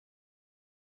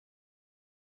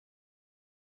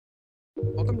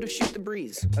Welcome to Shoot the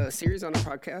Breeze, a series on a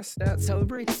podcast that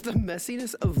celebrates the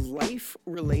messiness of life,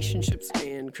 relationships,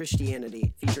 and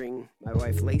Christianity, featuring my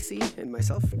wife Lacey and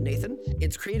myself, Nathan.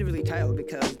 It's creatively titled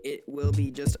because it will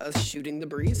be just us shooting the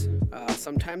breeze,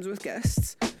 sometimes with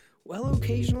guests, while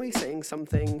occasionally saying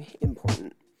something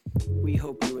important. We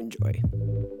hope you enjoy.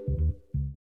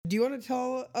 Do you want to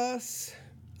tell us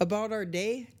about our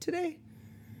day today?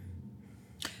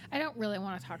 I don't really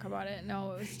want to talk about it.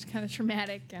 No, it was kind of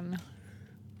traumatic and...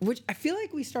 Which I feel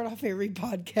like we start off every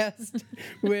podcast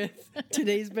with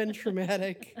today's been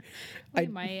traumatic. I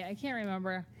can't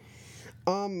remember.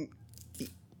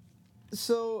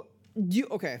 So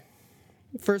okay.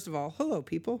 First of all, hello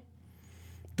people.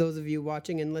 Those of you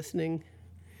watching and listening,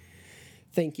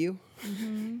 thank you.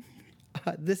 Mm-hmm.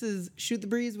 This is Shoot the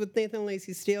Breeze with Nathan and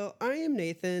Lacey Steele. I am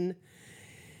Nathan,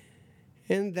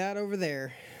 and that over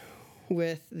there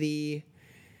with the...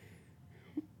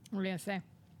 What are you going to say?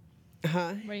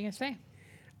 Huh? What are you going to say?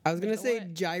 I was going to say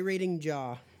gyrating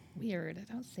jaw. Weird.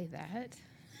 Don't say that.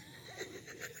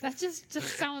 That just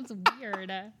sounds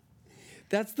weird.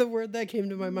 That's the word that came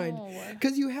to my mind.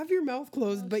 Because you have your mouth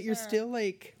closed, but you're sure. still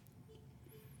like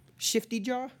shifty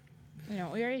jaw. You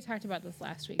know, we already talked about this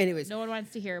last week. Anyways. No one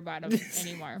wants to hear about them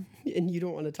anymore. And you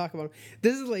don't want to talk about them.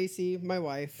 This is Lacey, my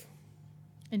wife.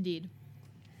 Indeed.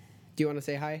 Do you want to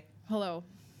say hi? Hello.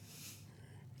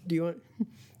 Do you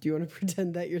want to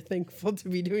pretend that you're thankful to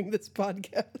be doing this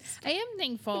podcast? I am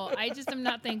thankful. I just am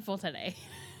not thankful today.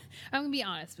 I'm going to be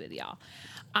honest with y'all.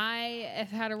 I have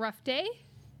had a rough day.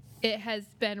 It has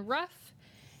been rough,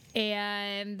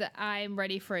 and I'm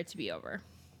ready for it to be over.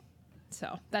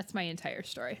 So that's my entire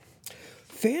story.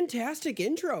 Fantastic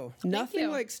intro. Nothing you.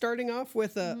 like starting off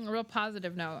with A real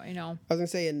positive note, I know. I was going to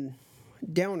say a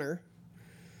downer.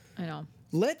 I know.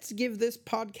 Let's give this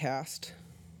podcast...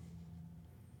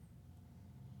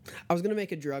 I was going to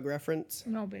make a drug reference.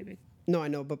 No, baby. No, I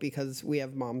know, but because we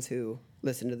have moms who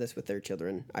listen to this with their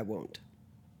children, I won't.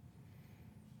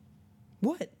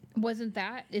 What? Isn't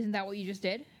that what you just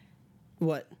did?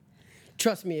 What?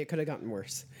 Trust me, it could have gotten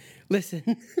worse.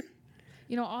 Listen.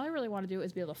 You know, all I really want to do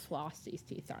is be able to floss these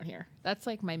teeth down here. That's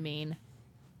like my main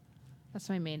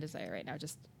desire right now.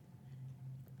 Just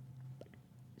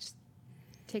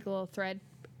take a little thread,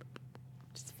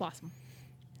 just floss them.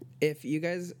 If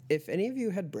any of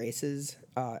you had braces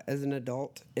as an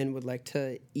adult and would like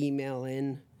to email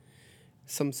in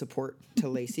some support to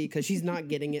Lacey, because she's not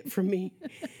getting it from me,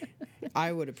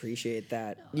 I would appreciate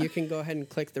that. You can go ahead and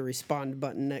click the respond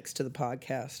button next to the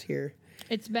podcast here.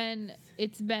 It's been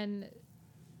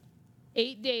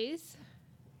 8 days,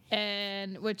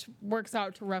 and which works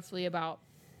out to roughly about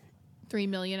 3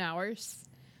 million hours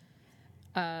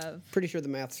of Pretty sure the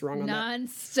math's wrong on that.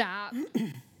 nonstop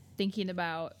thinking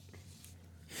about.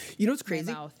 You know what's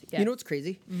crazy? mouth, yeah. You know what's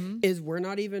crazy? Mm-hmm. Is we're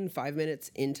not even 5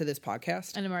 minutes into this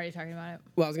podcast. And I'm already talking about it.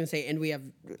 Well, I was going to say, and we have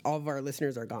all of our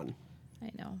listeners are gone.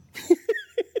 I know.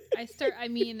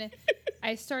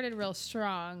 I started real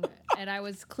strong, and I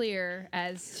was clear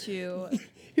as to...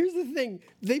 Here's the thing.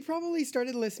 They probably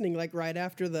started listening like right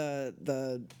after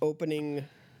the opening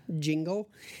jingle,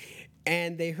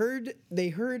 and they heard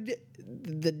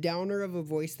the downer of a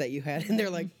voice that you had, and they're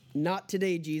like, not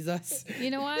today, Jesus. You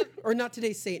know what? Or not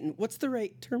today, Satan. What's the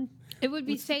right term? It would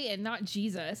be Satan, not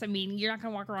Jesus. I mean, you're not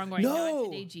going to walk around going, No.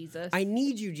 not today, Jesus. I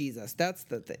need you, Jesus. That's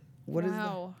the thing. What is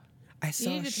wow. that? I saw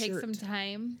You need a to take shirt. some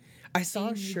time. I saw a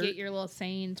and shirt. get your little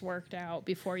sayings worked out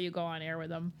before you go on air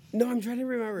with them. No, I'm trying to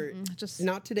remember. Just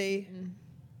Not today,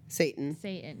 Satan.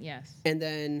 Satan, yes. And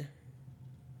then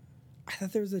I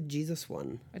thought there was a Jesus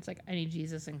one. It's like, I need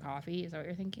Jesus and coffee. Is that what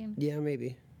you're thinking? Yeah,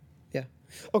 maybe. Yeah.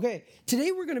 Okay.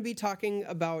 Today we're going to be talking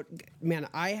about, man,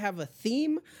 I have a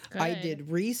theme. Good. I did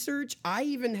research. I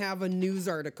even have a news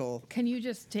article. Can you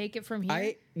just take it from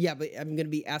here? But I'm going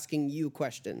to be asking you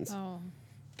questions. Oh.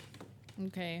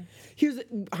 Okay.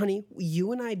 Honey,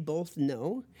 you and I both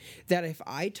know that if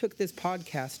I took this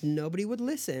podcast, nobody would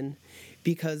listen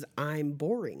because I'm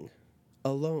boring,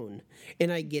 alone. And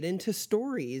I get into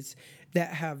stories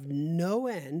that have no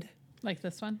end. Like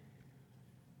this one?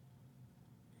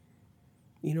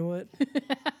 You know what?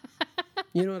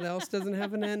 You know what else doesn't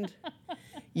have an end?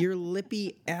 Your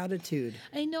lippy attitude.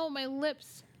 I know, my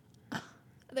lips,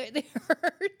 they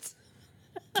hurt.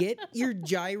 Get your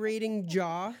gyrating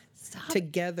jaw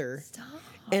together. Stop.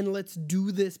 And let's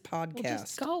do this podcast. Well,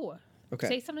 just go. Okay.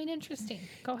 Say something interesting.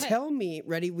 Go ahead. Tell me,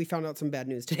 ready? We found out some bad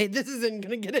news today. This isn't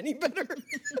going to get any better.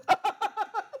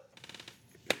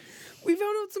 We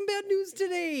found out some bad news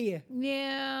today.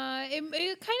 Yeah,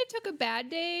 it kind of took a bad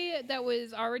day that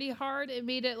was already hard. It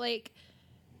made it like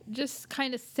just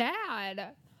kind of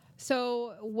sad.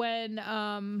 So when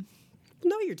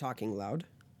Now you're talking loud.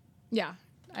 Yeah,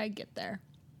 I get there.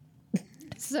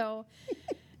 So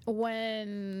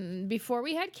before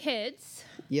we had kids,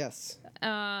 Yes.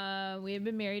 we had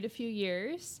been married a few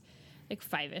years, like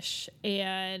 5-ish,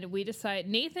 and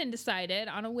Nathan decided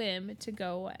on a whim to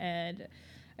go and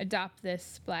adopt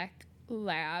this black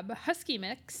lab husky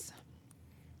mix.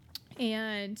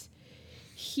 And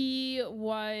he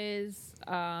was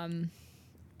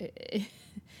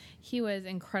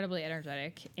incredibly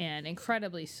energetic and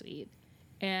incredibly sweet.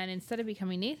 And instead of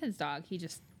becoming Nathan's dog, he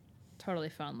just totally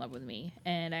fell in love with me.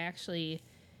 And I actually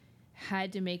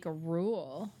had to make a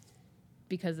rule,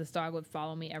 because this dog would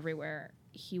follow me everywhere.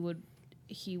 He would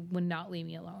not leave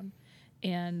me alone.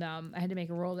 And I had to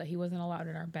make a rule that he wasn't allowed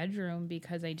in our bedroom,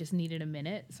 because I just needed a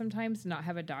minute sometimes to not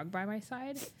have a dog by my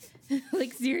side.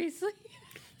 Like, seriously.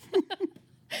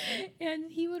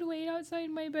 And he would wait outside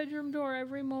my bedroom door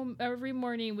every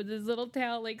morning with his little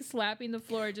tail, like, slapping the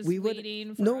floor, just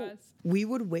waiting for us. We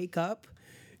would wake up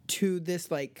to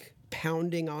this, like,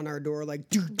 pounding on our door, like,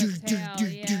 do, do, do,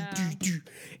 do, do, do, do.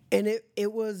 And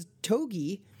it was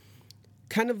Togi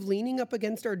kind of leaning up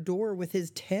against our door with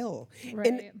his tail.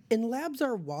 Right. And labs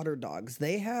are water dogs.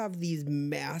 They have these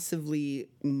massively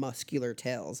muscular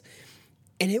tails.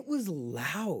 And it was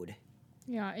loud.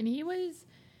 Yeah, and he was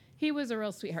a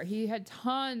real sweetheart. He had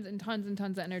tons and tons and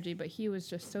tons of energy, but he was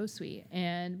just so sweet.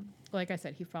 And like I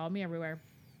said, he followed me everywhere.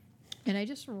 And I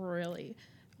just really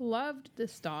loved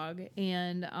this dog.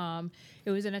 And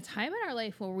it was in a time in our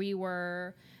life where we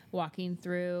were walking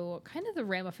through kind of the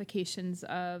ramifications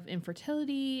of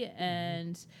infertility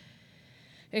and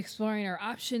exploring our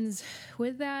options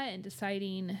with that, and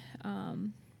deciding,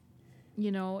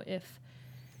 if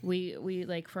we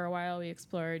like, for a while we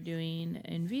explored doing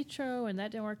in vitro, and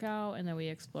that didn't work out. And then we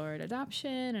explored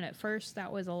adoption. And at first that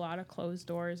was a lot of closed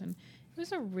doors, and it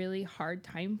was a really hard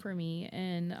time for me.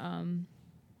 And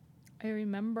I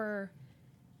remember,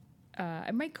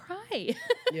 I might cry.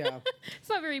 Yeah. It's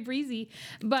not very breezy,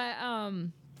 but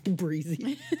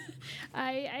breezy.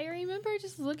 I remember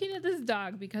just looking at this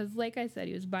dog, because like I said,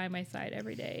 he was by my side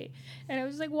every day. And I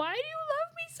was like, why do you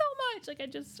love me so much? Like, I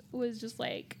just was just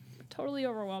like totally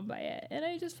overwhelmed by it. And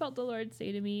I just felt the Lord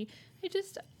say to me,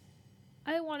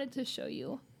 I wanted to show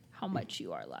you how much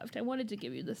you are loved. I wanted to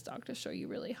give you this dog to show you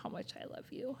really how much I love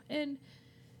you. And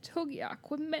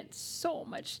Togiak meant so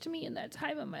much to me in that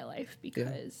time of my life,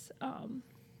 because I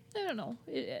don't know,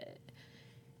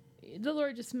 the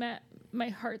Lord just met my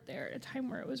heart there at a time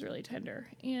where it was really tender.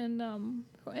 And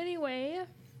anyway,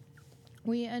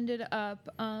 we ended up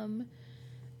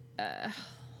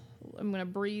I'm gonna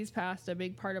breeze past a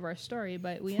big part of our story,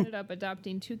 but we ended up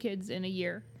adopting 2 kids in a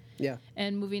year. Yeah.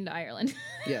 And moving to Ireland.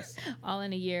 Yes. All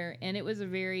in a year. And it was a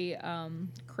very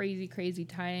crazy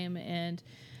time. And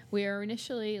we were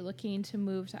initially looking to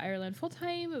move to Ireland full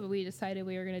time, but we decided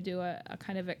we were going to do a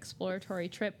kind of exploratory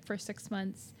trip for 6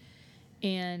 months.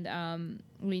 And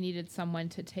we needed someone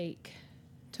to take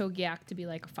Togiak to be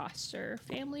like a foster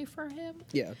family for him.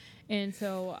 Yeah. And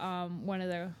so one of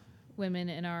the women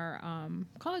in our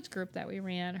college group that we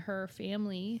ran, her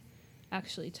family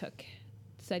actually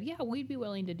said, yeah, we'd be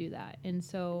willing to do that. And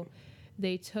so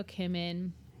they took him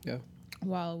in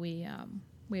while we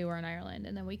were in Ireland.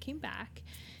 And then we came back.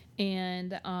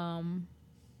 And, I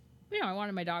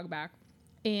wanted my dog back.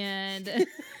 And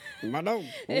my dog,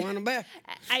 I want him back.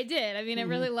 I did. I mean, I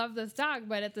really love this dog.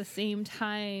 But at the same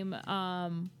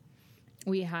time,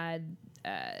 we had,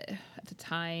 at the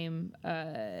time,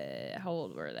 how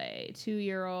old were they?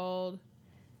 2-year-old,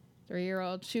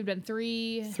 3-year-old. She'd been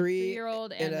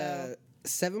 3-year-old. And a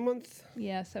 7-month?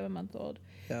 Yeah, 7-month-old.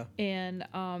 Yeah. And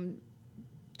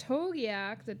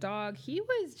Togiak, the dog, he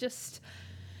was just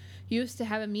used to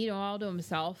having me all to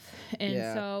himself.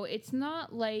 And so it's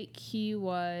not like he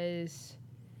was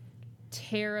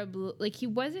terrible. Like, he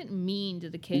wasn't mean to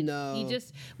the kids. No. He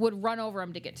just would run over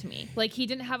them to get to me. Like, he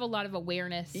didn't have a lot of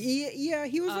awareness. Yeah,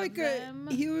 he was like them.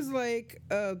 he was like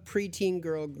a preteen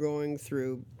girl going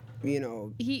through,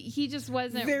 he just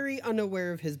wasn't very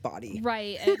unaware of his body.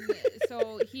 Right. And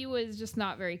so he was just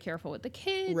not very careful with the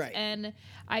kids. Right. And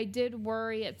I did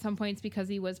worry at some points, because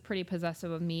he was pretty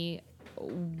possessive of me,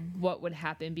 what would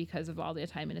happen because of all the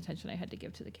time and attention I had to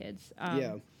give to the kids.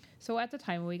 So at the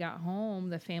time when we got home,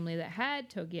 the family that had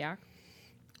Togiak,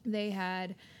 they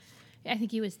had, I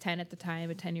think he was 10 at the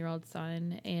time, a 10-year-old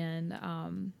son.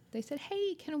 And they said,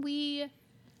 hey, can we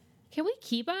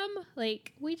keep him?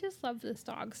 Like, we just love this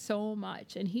dog so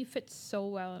much, and he fits so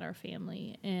well in our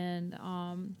family. And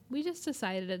we just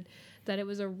decided that it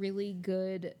was a really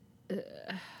good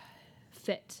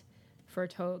fit for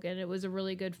Tog, and it was a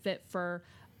really good fit for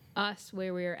us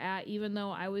where we were at, even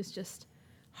though I was just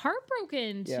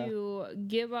heartbroken to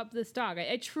give up this dog.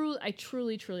 I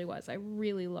truly was. I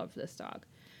really loved this dog.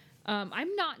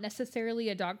 I'm not necessarily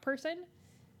a dog person.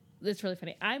 That's really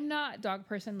funny. I'm not a dog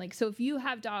person. Like, so if you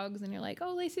have dogs and you're like,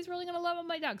 oh, Lacey's really going to love all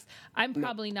my dogs, I'm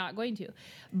probably not going to.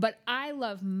 But I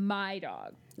love my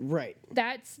dog. Right.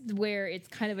 That's where it's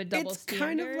kind of a double standard. It's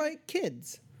kind of like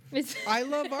kids. I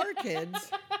love our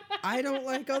kids. I don't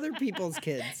like other people's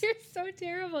kids. You're so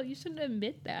terrible. You shouldn't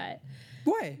admit that.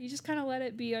 Why? You just kind of let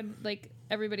it be on, like,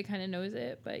 everybody kind of knows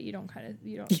it, but you don't say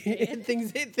it.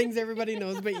 things everybody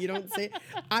knows, but you don't say it.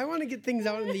 I want to get things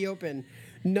out in the open.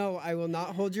 No, I will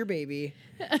not hold your baby.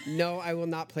 No, I will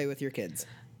not play with your kids.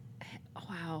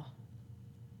 Wow.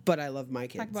 But I love my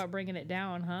kids. Talk about bringing it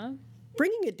down, huh?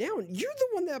 Bringing it down? You're the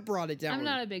one that brought it down. I'm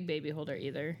not a big baby holder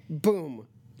either. Boom.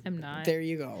 I'm not. There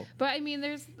you go. But I mean,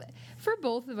 for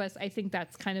both of us, I think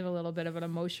that's kind of a little bit of an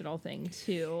emotional thing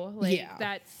too. Like,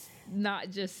 that's not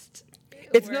just.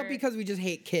 It's not because we just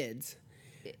hate kids.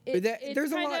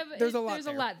 There's a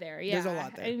lot there. Yeah. There's a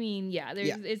lot there. I mean,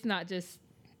 it's not just.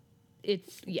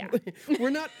 we're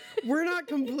not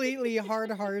completely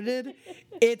hard-hearted.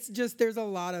 It's just there's a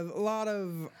lot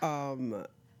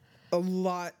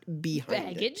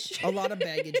behind baggage. A lot of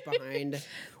baggage behind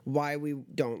why we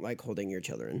don't like holding your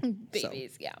children.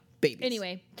 Babies, Babies.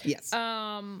 Anyway. Yes.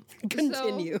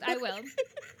 Continue. So I will.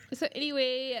 So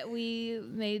anyway, we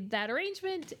made that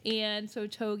arrangement, and so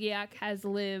Togiak has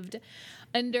lived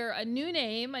under a new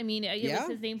name. I mean, it was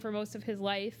his name for most of his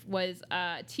life was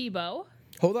Tebow.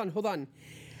 Hold on.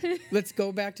 Let's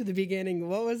go back to the beginning.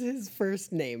 What was his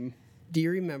first name? Do you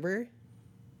remember?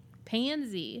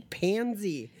 Pansy.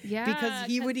 Yeah. Because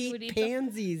he would eat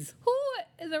pansies. Who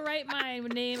in the right mind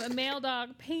would name a male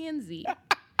dog Pansy?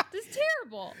 This is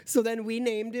terrible. So then we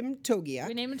named him Togiak.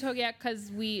 We named him Togiak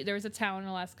because there was a town in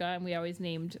Alaska, and we always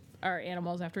named our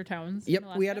animals after towns.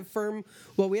 Yep, we had a firm.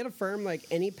 Well, we had a firm, like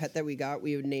any pet that we got,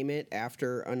 we would name it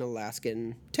after an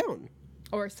Alaskan town.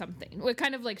 Or something. We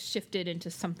kind of like shifted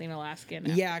into something Alaskan.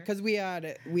 Yeah, because we had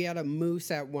a moose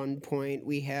at one point.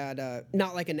 We had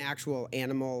not like an actual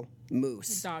animal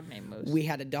moose. A dog named Moose. We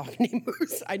had a dog named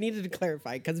Moose. I needed to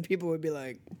clarify because people would be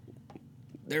like,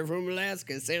 they're from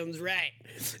Alaska, sounds right.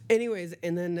 Anyways,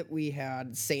 and then we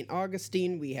had St.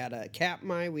 Augustine, we had a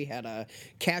Katmai, we had a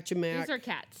Kachemak. These are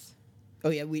cats. Oh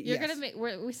yeah, we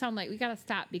sound like we gotta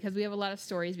stop because we have a lot of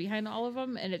stories behind all of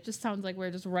them, and it just sounds like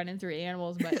we're just running through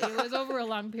animals. But it was over a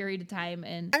long period of time,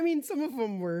 and I mean, some of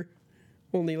them were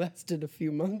only lasted a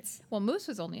few months. Well, Moose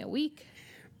was only a week.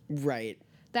 Right.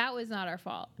 That was not our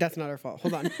fault. That's not our fault.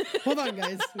 Hold on,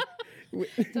 guys.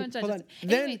 Don't judge us.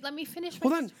 Then, anyway, let me finish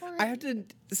my story. I have to.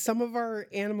 Some of our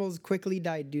animals quickly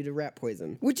died due to rat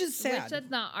poison, which is sad.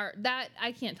 That's not that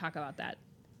I can't talk about that.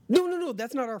 No,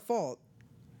 that's not our fault.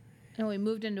 No, we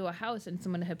moved into a house and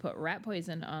someone had put rat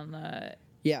poison on the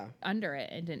under it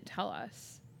and didn't tell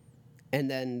us.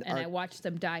 And then I watched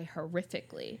them die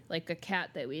horrifically, like a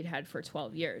cat that we'd had for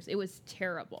 12 years. It was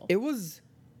terrible. It was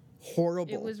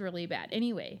horrible. It was really bad.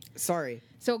 Anyway. Sorry.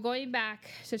 So going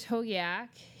back to Togiak,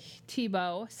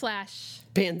 Tebow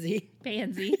 / Pansy.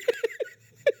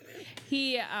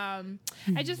 He,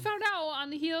 I just found out on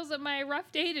the heels of my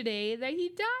rough day today that he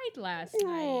died last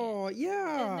night. Oh,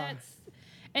 yeah.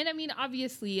 And I mean,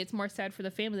 obviously, it's more sad for the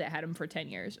family that had him for 10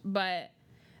 years. But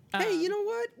hey, you know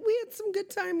what? We had some good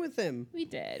time with him. We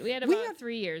did. We had about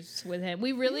 3 years with him.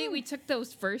 We took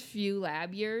those first few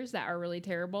lab years that are really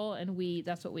terrible, and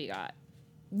that's what we got.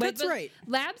 That's right.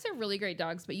 Labs are really great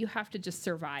dogs, but you have to just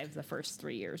survive the first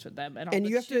 3 years with them, and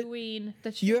you have to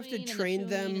train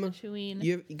them.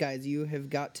 You have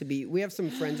got to be. We have some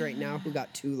friends right now who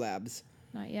got 2 labs.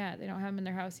 Not yet. They don't have them in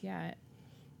their house yet.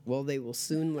 Well, they will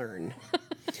soon learn.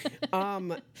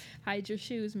 Hide your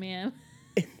shoes, man.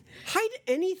 Hide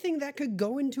anything that could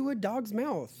go into a dog's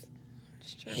mouth.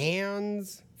 It's true.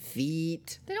 Hands,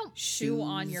 feet. They don't shoes. chew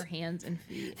on your hands and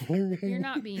feet. You're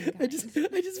not being kind. I just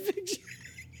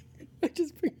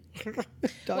picture.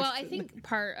 Well, I think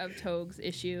part of Toge's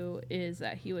issue is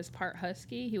that he was part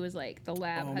husky. He was like the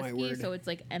lab husky, so it's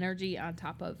like energy on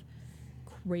top of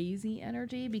crazy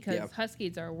energy because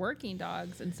huskies are working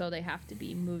dogs, and so they have to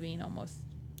be moving almost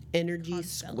energy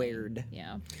constantly. Squared.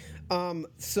 Yeah.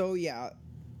 So yeah,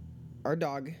 our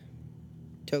dog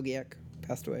Togiak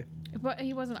passed away. But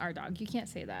he wasn't our dog. You can't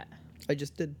say that. I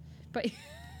just did. But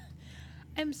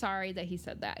I'm sorry that he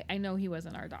said that. I know he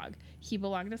wasn't our dog. He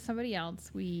belonged to somebody else.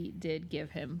 We did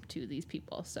give him to these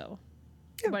people. So,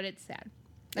 but it's sad.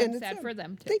 And it's sad for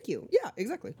them too. Thank you. Yeah,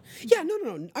 exactly. Yeah,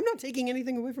 no. I'm not taking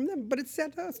anything away from them, but it's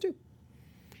sad to us too.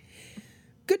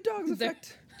 Good dogs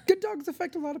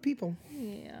affect a lot of people.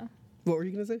 Yeah. What were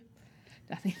you gonna say?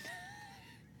 Nothing.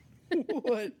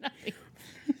 What? Nothing.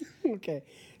 Okay.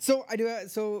 So I do.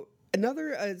 So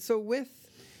another. So with.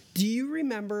 Do you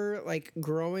remember like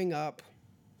growing up?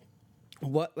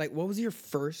 What was your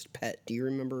first pet? Do you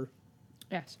remember?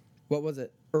 Yes. What was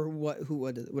it? Or what? Who?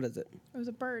 What is it? It was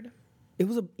a bird. It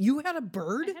was a. You had a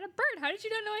bird? I had a bird. How did you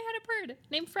not know I had a bird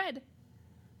named Fred?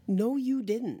 No, you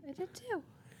didn't. I did too.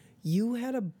 You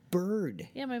had a bird.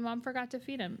 Yeah, my mom forgot to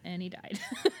feed him and he died.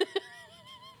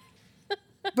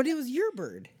 But it was your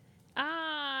bird.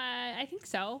 I think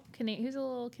so. He was a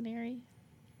little canary.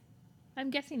 I'm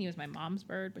guessing he was my mom's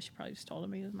bird, but she probably just told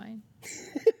him he was mine.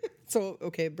 So,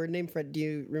 okay, bird named Fred. Do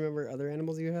you remember other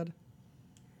animals you had?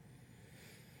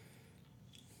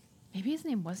 Maybe his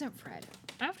name wasn't Fred.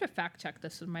 I have to fact check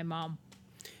this with my mom.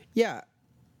 Yeah.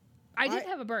 I did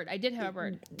have a bird. I did have a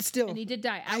bird. Still. And he did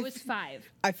die. I was 5.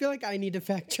 I feel like I need to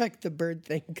fact check the bird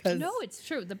thing because No, it's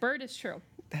true. The bird is true.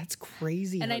 that's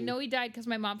crazy. And I honey. know he died because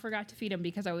my mom forgot to feed him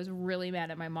because I was really mad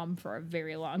at my mom for a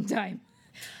very long time.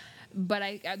 But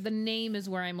the name is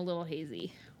where I'm a little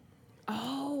hazy.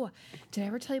 Oh, did I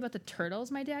ever tell you about the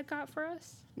turtles my dad got for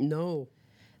us? No.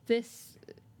 This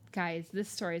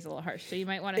story is a little harsh, so you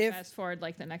might want to fast forward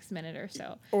like the next minute or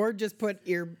so. Or just put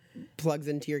ear plugs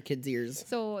into your kids' ears.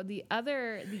 So the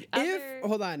other.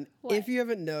 Hold on. What? If you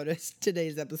haven't noticed,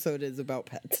 today's episode is about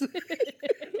pets.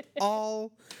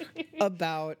 All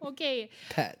about Okay.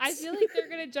 pets. I feel like they're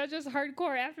gonna judge us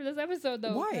hardcore after this episode,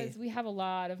 though, Why? because we have a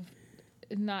lot of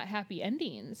not happy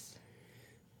endings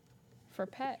for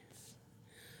pets.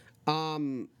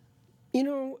 You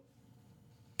know,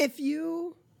 if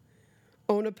you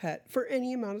own a pet for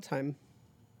any amount of time,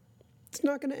 it's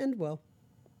not going to end well.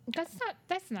 That's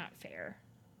not fair.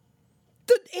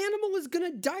 The animal is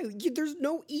going to die. There's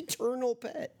no eternal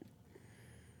pet.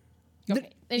 Okay.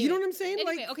 You know what I'm saying?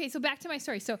 Anyway, okay, so back to my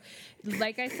story. So,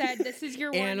 like I said, this is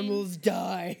your warning. Animals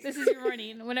die. This is your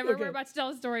warning. Whenever Okay. we're about to tell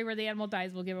a story where the animal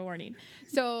dies, we'll give a warning.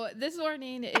 So, this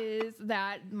warning is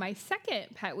that my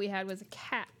second pet we had was a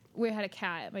cat. We had a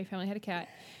cat. My family had a cat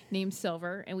named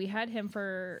Silver, and we had him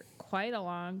for quite a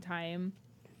long time.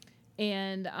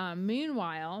 And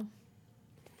meanwhile,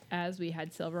 as we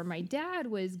had Silver, my dad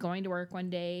was going to work one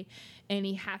day, and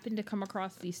he happened to come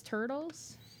across these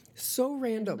turtles So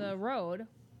random. on the road.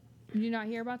 Did you not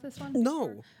hear about this one?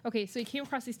 No. Okay, so he came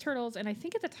across these turtles, and I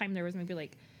think at the time there was maybe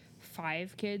like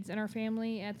 5 kids in our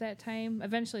family at that time.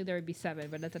 Eventually there would be 7,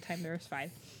 but at the time there was 5.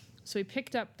 So he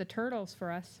picked up the turtles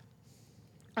for us,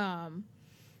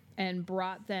 and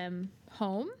brought them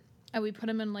home. And we put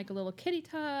them in like a little kitty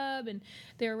tub, and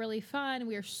they were really fun.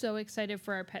 We were so excited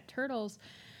for our pet turtles.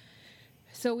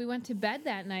 So we went to bed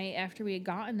that night after we had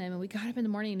gotten them, and we got up in the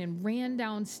morning and ran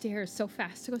downstairs so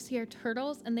fast to go see our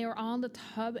turtles, and they were all in the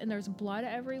tub, and there's blood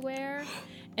everywhere.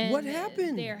 And What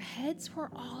happened? Their heads were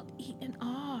all eaten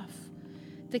off.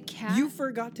 The cat. You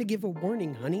forgot to give a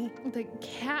warning, honey. The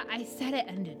cat. I said it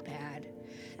ended bad.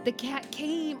 The cat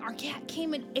came. Our cat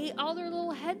came and ate all their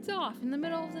little heads off in the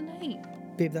middle of the night.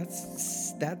 Babe,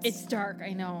 that's It's dark.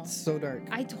 I know. so dark.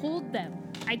 I told them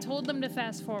to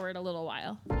fast forward a little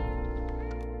while.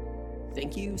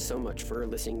 Thank you so much for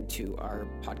listening to our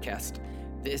podcast.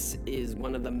 This is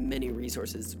one of the many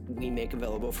resources we make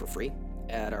available for free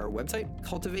at our website,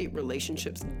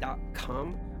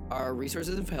 cultivaterelationships.com. Our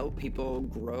resources have helped people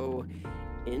grow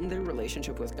in their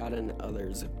relationship with God and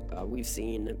others. We've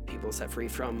seen people set free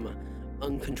from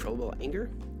uncontrollable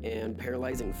anger and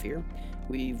paralyzing fear.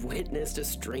 We've witnessed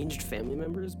estranged family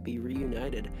members be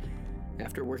reunited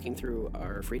after working through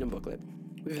our freedom booklet.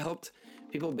 We've helped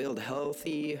people build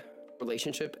healthy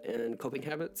relationship and coping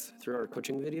habits through our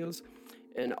coaching videos.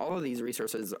 And all of these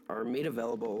resources are made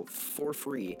available for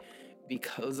free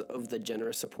because of the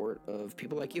generous support of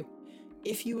people like you.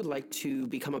 If you would like to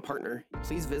become a partner,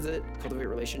 please visit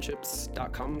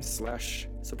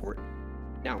cultivaterelationships.com/support.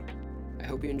 Now, I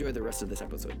hope you enjoy the rest of this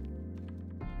episode.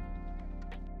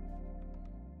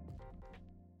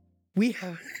 We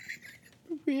have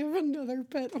another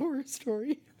pet horror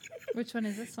story. Which one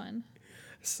is this one?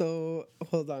 So,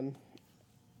 hold on.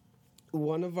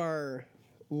 One of our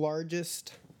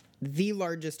the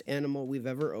largest animal we've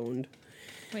ever owned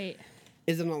Wait.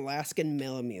 is an Alaskan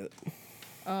Malamute.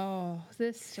 Oh,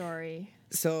 this story.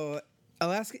 So,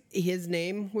 his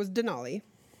name was Denali.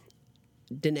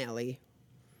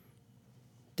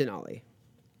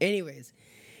 Anyways,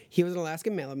 he was an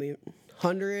Alaskan Malamute.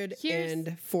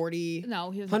 140. No,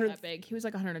 he was not that big. He was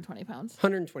like 120 pounds.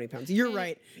 120 pounds. You're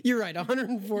right.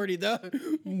 140.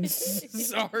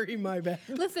 Sorry, my bad.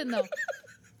 Listen though,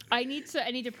 I need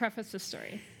to preface this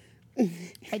story.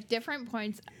 At different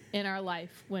points in our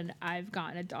life when I've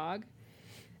gotten a dog,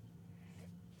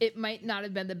 it might not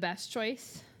have been the best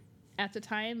choice, at the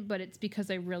time, but it's because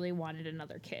I really wanted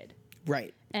another kid.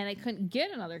 Right. And I couldn't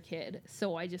get another kid,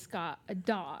 so I just got a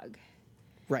dog.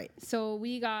 Right. So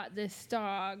we got this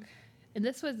dog, and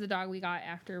this was the dog we got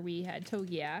after we had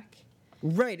Togiak.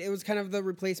 Right. It was kind of the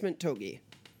replacement Togi.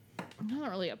 Not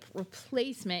really a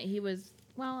replacement. He was,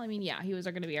 well, I mean, yeah, he was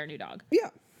going to be our new dog. Yeah.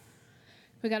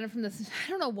 We got him from this. I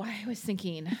don't know why I was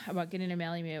thinking about getting a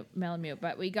Malamute,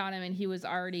 but we got him, and he was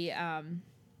already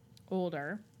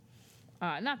older.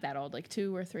 Not that old, like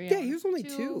 2 or 3. Yeah, he was only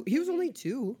 2. He was only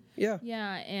 2. Yeah.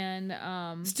 Yeah,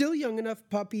 and still young enough,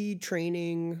 puppy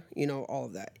training, all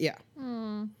of that. Yeah.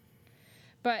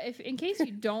 But if in case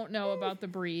you don't know about the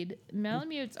breed,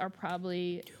 Malamutes are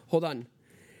probably Hold on.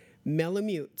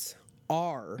 Malamutes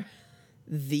are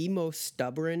the most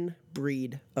stubborn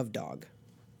breed of dog.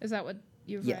 Is that what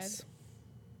you've Yes.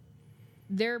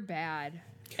 read? They're bad.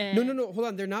 No. Hold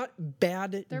on. They're not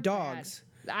bad They're dogs.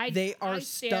 bad. They are I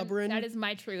stand- stubborn. That is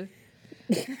my truth.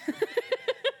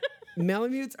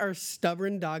 Malamutes are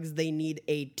stubborn dogs. They need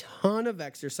a ton of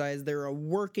exercise. They're a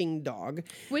working dog.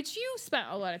 Which you spent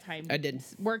a lot of time I did.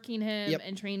 working him Yep.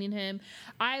 and training him.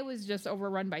 I was just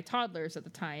overrun by toddlers at the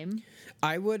time.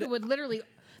 I would It would literally,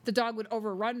 the dog would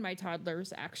overrun my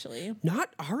toddlers, actually.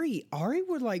 not Ari. Ari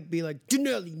would be like,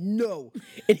 Denali, no.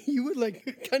 And he would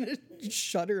kind of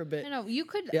shudder a bit. I know, you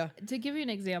could, Yeah. to give you an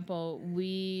example,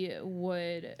 we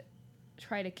would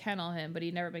try to kennel him, but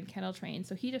he'd never been kennel trained.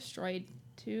 So he destroyed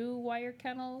 2 wire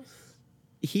kennels.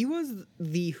 He was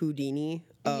the Houdini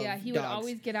of Yeah, he dogs. would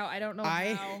always get out. I don't know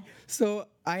how. So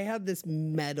I had this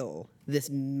metal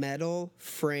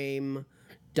frame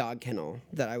dog kennel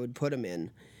that I would put him in,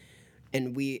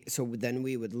 and then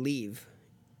we would leave,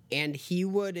 and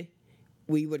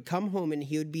we would come home and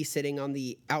he would be sitting on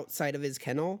the outside of his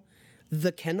kennel.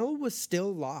 The kennel was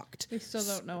still locked. We still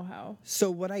don't know how. So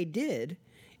what I did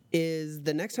is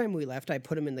the next time we left, I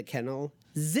put him in the kennel,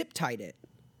 zip tied it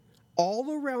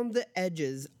all around the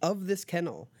edges of this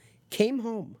kennel, came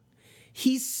home.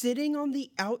 He's sitting on the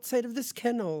outside of this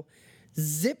kennel,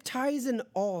 zip ties and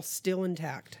all still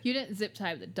intact. You didn't zip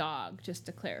tie the dog, just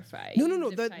to clarify. No, You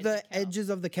zip tied the kennel. edges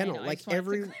of the kennel, I like just wanted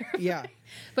to clarify. yeah.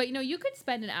 But you could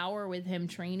spend an hour with him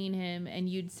training him, and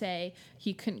you'd say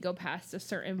he couldn't go past a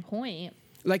certain point,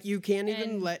 Like you can't even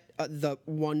And- let the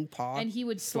one paw. and he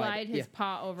would slide his Yeah.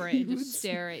 paw over it and just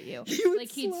stare at you. he would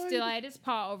Like he'd slide. slide his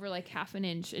paw over like half an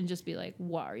inch and just be like,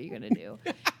 "What are you gonna do?"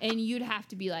 And you'd have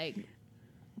to be like,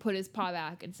 put his paw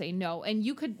back and say no. And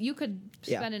you could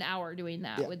Yeah. spend an hour doing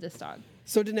that Yeah. with this dog.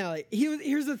 So Denali,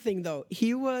 here's the thing though.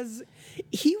 He was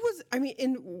I mean,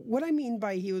 and what I mean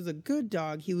by he was a good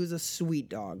dog, he was a sweet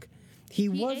dog. He He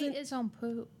wasn't ate his own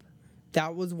poop.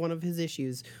 that was one of his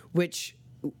issues, which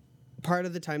part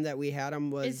of the time that we had him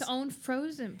was His own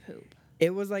frozen poop. it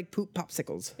was like poop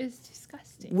popsicles, It's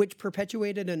disgusting. which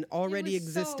perpetuated an already It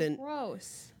was existent So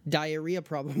gross. diarrhea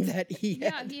problem that he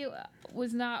Yeah, had. he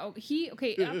was not. Okay,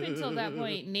 up until that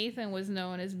point, Nathan was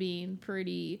known as being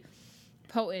pretty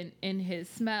potent in his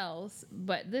smells,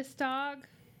 but this dog,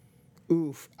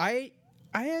 Oof. I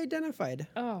identified.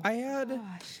 oh, I had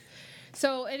gosh.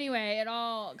 So anyway, it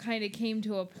all kind of came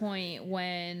to a point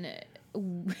when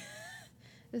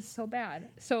this is so bad.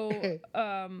 So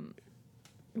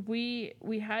we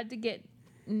had to get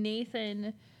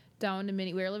Nathan down to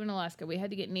we were living in Alaska. We had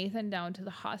to get Nathan down to the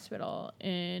hospital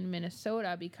in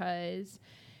Minnesota because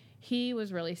he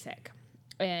was really sick.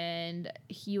 And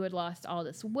he had lost all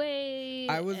this weight.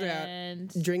 I was and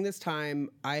during this time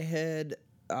I had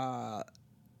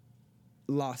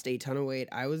lost a ton of weight.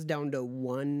 I was down to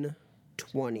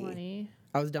 120. 20.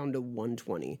 I was down to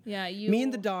 120. Yeah, Me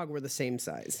and the dog were the same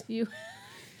size.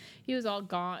 He was all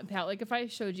gaunt, pal. Like if I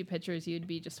showed you pictures, you'd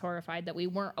be just horrified that we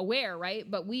weren't aware, right?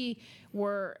 But we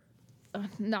were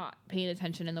not paying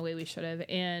attention in the way we should have.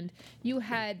 And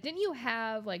didn't you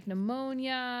have like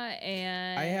pneumonia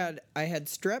and I had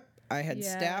strep, I had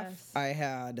staph, Yes.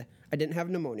 I didn't have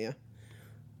pneumonia.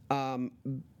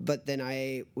 But then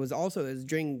I was also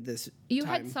during this you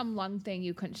time, had some lung thing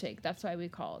you couldn't shake. That's why we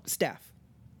called. staph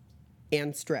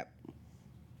and strep.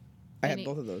 I had And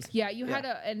both of those. Yeah, you had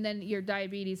and then your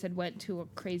diabetes had went to a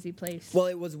crazy place. Well,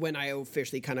 it was when I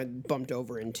officially kind of bumped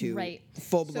over into Right.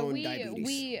 full So blown diabetes.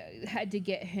 we had to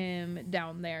get him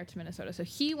down there to Minnesota. So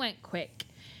he went quick.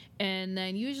 And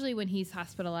then usually when he's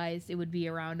hospitalized, it would be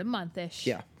around a month-ish.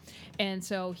 Yeah. And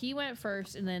so he went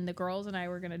first, and then the girls and I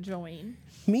were going to join.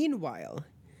 Meanwhile,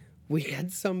 we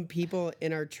had some people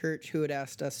in our church who had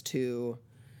asked us to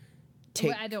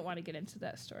take. Well, I don't want to get into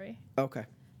that story. Okay.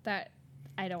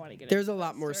 I don't want to get There's into a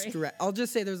lot more story. stress. I'll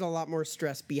just say there's a lot more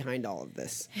stress behind all of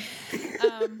this.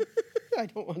 I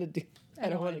don't want to do. I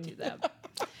don't want to do that.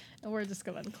 we're just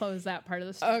going to close that part of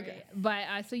the story. Okay. But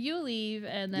so you leave,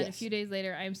 and then a Yes. few days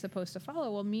later, I'm supposed to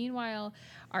follow. Well, meanwhile,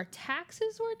 our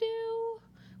taxes were due.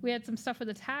 We had some stuff with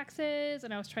the taxes,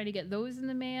 and I was trying to get those in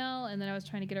the mail, and then I was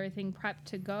trying to get everything prepped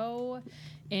to go,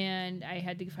 and I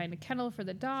had to find a kennel for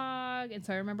the dog. And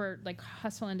so I remember like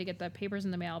hustling to get the papers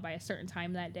in the mail by a certain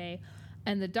time that day,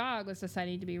 and the dog was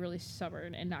deciding to be really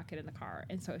stubborn and not get in the car.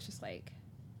 And so it's just like,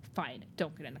 fine,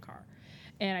 don't get in the car.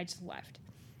 And I just left.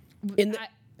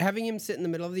 Having him sit in the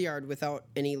middle of the yard without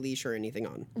any leash or anything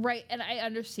on. Right, and I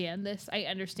understand this. I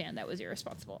understand that was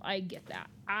irresponsible. I get that.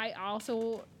 I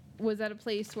also was at a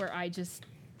place where I just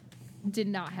did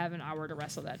not have an hour to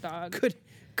wrestle that dog.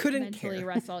 Couldn't mentally care.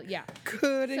 wrestle. Yeah.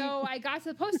 Couldn't. So I got to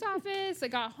the post office. I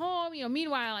got home.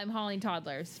 Meanwhile, I'm hauling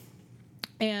toddlers,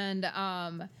 and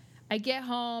I get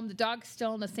home. The dog's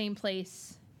still in the same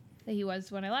place that he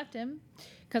was when I left him,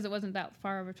 because it wasn't that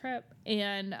far of a trip.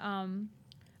 And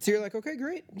So you're like, okay,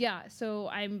 great. yeah, so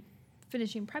I'm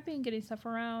finishing prepping, getting stuff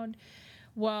around.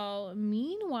 Well,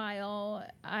 meanwhile,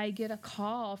 I get a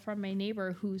call from my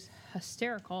neighbor who's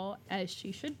hysterical, as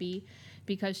she should be,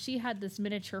 because she had this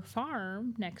miniature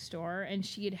farm next door, and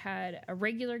she had a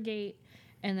regular gate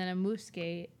and then a moose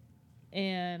gate.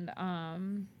 And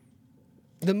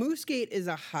The moose gate is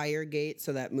a higher gate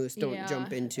so that moose don't yeah,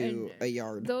 jump into a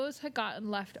yard. those had gotten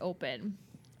left open,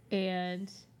 and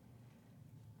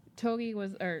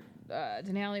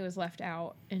Denali was left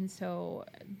out, and so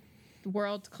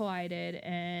worlds collided,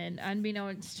 and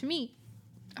unbeknownst to me,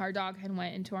 our dog had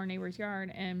went into our neighbor's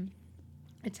yard and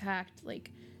attacked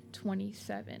like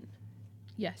 27.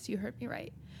 Yes, you heard me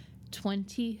right.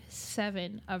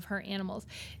 27 of her animals.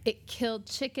 It killed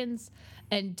chickens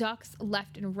and ducks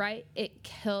left and right. It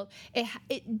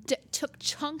took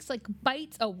chunks, like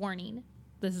bites. Oh, warning.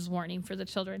 This is warning for the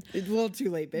children. It's a little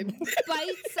too late, babe.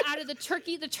 Bites out of the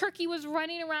turkey. The turkey was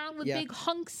running around with Yeah. big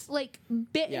hunks, like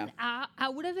bitten out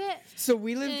of it. So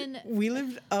we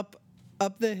lived up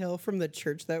the hill from the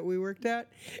church that we worked at,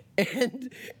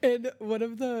 and one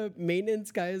of the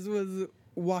maintenance guys was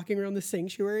walking around the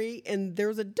sanctuary, and there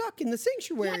was a duck in the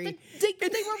sanctuary. Yeah, they were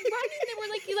running. They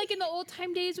were like in the old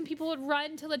time days when people would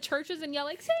run to the churches and yell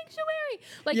like sanctuary.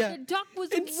 Like Yeah. the duck was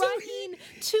And so running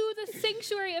to the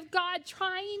sanctuary of God,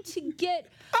 trying to get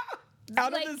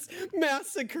out like- of this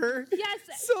massacre. Yes.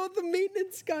 So the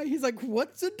maintenance guy, he's like,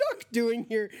 "What's a duck doing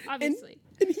here?" Obviously.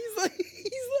 And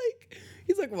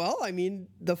he's like, "Well, I mean,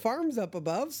 the farm's up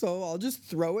above, so I'll just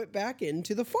throw it back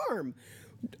into the farm."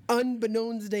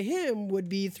 Unbeknownst to him, would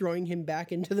be throwing him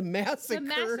back into the massacre. the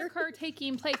massacre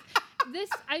taking place.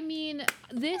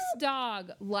 This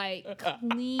dog like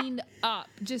cleaned up,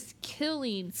 just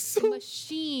killing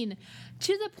machine,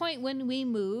 to the point when we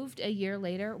moved a year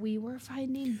later, we were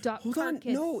finding duck Hold on,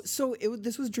 carcass. no. So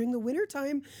this was during the winter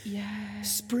time. Yeah.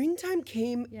 Springtime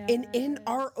came, and in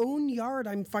our own yard,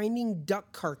 I'm finding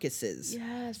duck carcasses.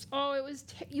 Yes. Oh, it was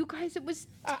you guys. It was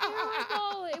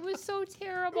terrible. It was so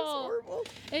terrible. It was horrible.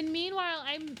 And meanwhile,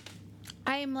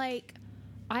 I'm like,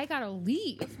 I gotta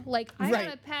leave. Like, I Right.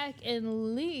 gotta pack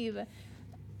and leave.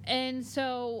 And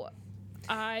so,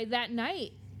 that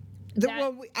night.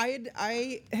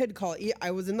 I had called.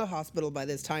 I was in the hospital by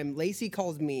this time. Lacey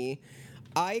calls me.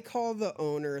 I call the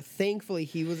owner. Thankfully,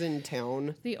 he was in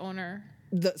town. The owner.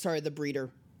 The breeder.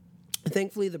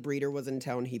 Thankfully, the breeder was in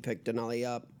town. He picked Denali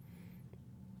up.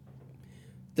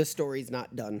 The story's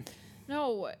not done.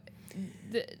 No.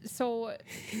 So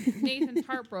Nathan's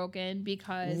heartbroken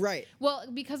because Right. Well,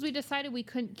 because we decided we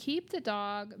couldn't keep the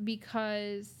dog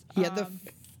because He had the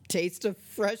taste of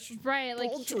fresh right,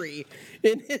 like poultry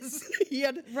in his. He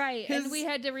had right, and we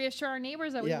had to reassure our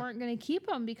neighbors that we weren't going to keep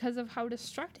him because of how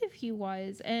destructive he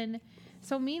was. And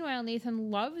so meanwhile, Nathan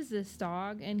loves this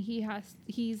dog, and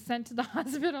he's sent to the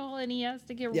hospital, and he has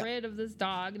to get rid of this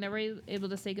dog, never able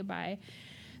to say goodbye.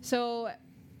 So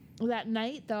that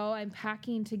night, though, I'm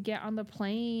packing to get on the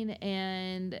plane,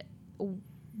 and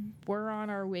we're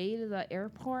on our way to the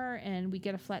airport, and we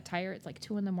get a flat tire. It's like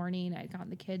 2 a.m. I'd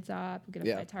gotten the kids up. We get a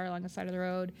flat tire along the side of the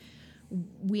road.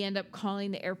 We end up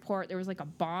calling the airport. There was like a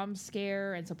bomb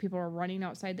scare, and so people were running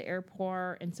outside the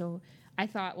airport. And so I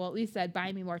thought, well, at least that'd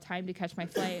buy me more time to catch my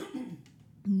flight.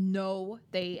 No,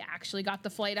 they actually got the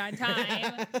flight on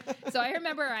time. So I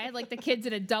remember I had like the kids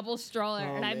in a double stroller,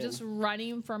 and I'm just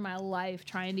running for my life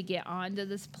trying to get onto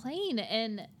this plane,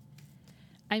 and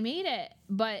I made it.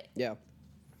 But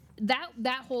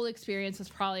that whole experience was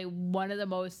probably one of the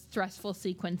most stressful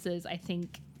sequences I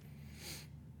think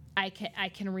I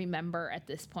can remember at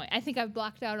this point. I think I've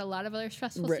blocked out a lot of other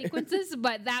stressful sequences,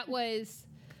 but that was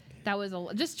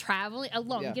just traveling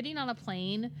alone, getting on a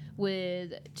plane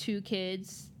with 2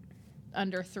 kids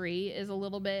under 3 is a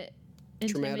little bit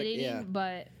intimidating, yeah.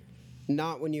 but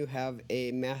Not when you have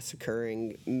a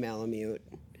massacring Malamute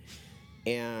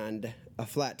and a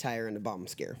flat tire and a bomb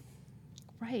scare.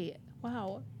 right.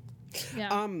 Wow.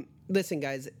 Yeah. Listen,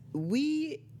 guys,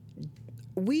 we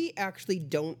actually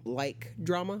don't like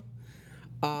drama.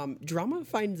 Drama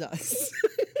finds us.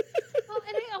 Well,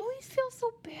 and I always feel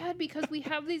so bad because we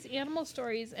have these animal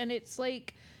stories, and it's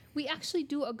like we actually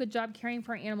do a good job caring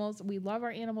for our animals. We love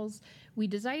our animals. We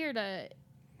desire to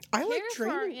I like care for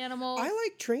our training animals. I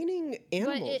like training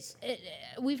animals. But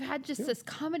we've had just this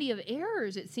comedy of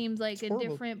errors, it seems like, in horrible.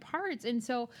 different parts. And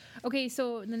so, okay,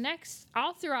 so the next,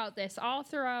 all throughout,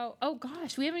 oh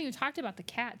gosh, we haven't even talked about the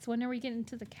cats. When are we getting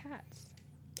to the cats?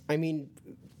 I mean,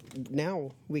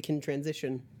 now we can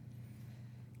transition.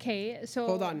 Okay, so.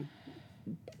 Hold on.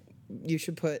 You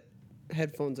should put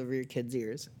headphones over your kids'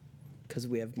 ears because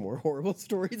we have more horrible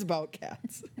stories about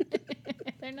cats.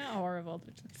 They're not horrible,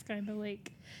 they're just kind of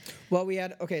like. Well,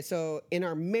 so in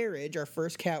our marriage, our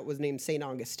first cat was named St.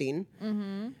 Augustine.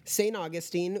 Mm-hmm. St.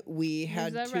 Augustine, we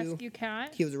had Was a rescue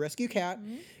cat. He was a rescue cat.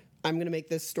 Mm-hmm. I'm going to make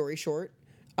this story short.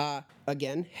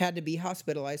 Again, had to be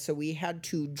hospitalized, so we had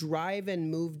to drive and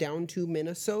move down to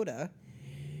Minnesota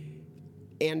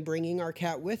and bringing our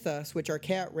cat with us, which our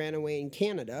cat ran away in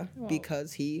Canada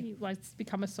because He wants to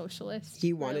become a socialist.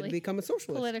 he wanted to become a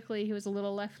socialist. Politically, he was a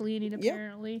little left-leaning,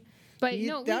 apparently. But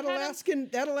no, that Alaskan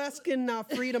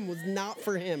freedom was not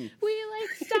for him. we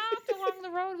stopped along the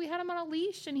road. We had him on a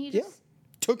leash, and he just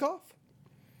took off.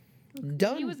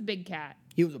 Done. He was a big cat.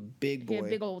 He was a big boy. He had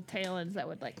big old talons that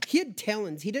would He had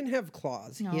talons. He didn't have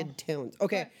claws. No. He had talons.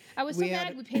 Okay. But I was so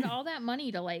mad. We paid all that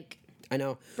money to I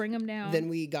know. bring him down. Then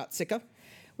we got Sika.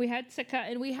 We had Sika,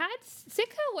 and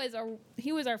Sika was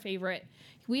our favorite.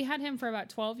 We had him for about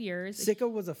 12 years. Sika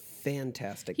was a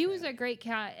fantastic He cat. was a great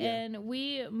cat, and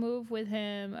we moved with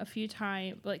him a few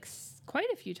times, quite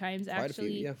a few times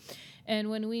actually. Yeah. And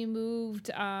when we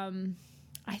moved,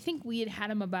 I think we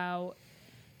had him about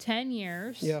 10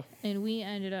 years. Yeah. And we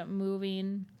ended up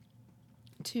moving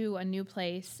to a new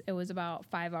place. It was about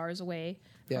 5 hours away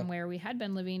from where we had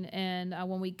been living. And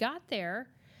when we got there,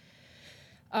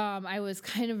 I was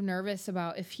kind of nervous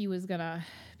about if he was gonna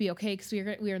be okay because we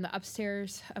were in the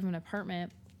upstairs of an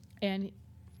apartment, and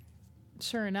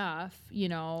sure enough,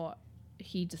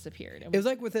 he disappeared. It was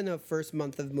like within the first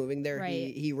month of moving there,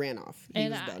 Right. he ran off. He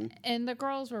was done. And the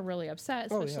girls were really upset,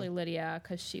 Oh, especially Lydia,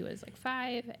 because she was like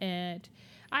 5, and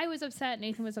I was upset.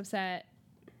 Nathan was upset.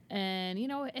 And,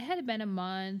 it had been a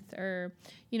month and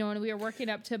we were working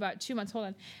up to about 2 months. Hold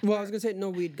on. Well, I was going to say, no,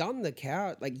 we'd gotten the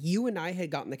cat. Like, you and I had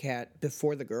gotten the cat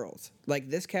before the girls. Like,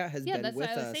 this cat has been that's with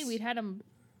what I was us saying. We'd had him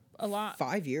a lot.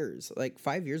 5 years. Like,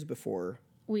 5 years before.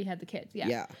 We had the kids, yeah.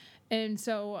 Yeah. And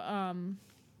so,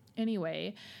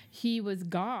 anyway, he was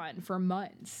gone for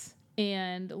months.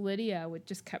 And Lydia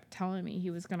just kept telling me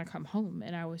he was going to come home.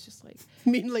 And I was just like,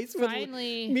 Me and Lace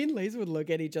would look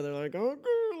at each other like, oh,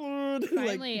 God.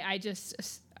 Finally, I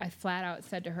flat out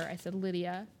said to her, I said,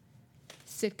 Lydia,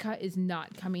 Sitka is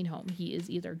not coming home. He is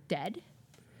either dead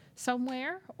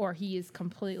somewhere or he is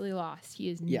completely lost. He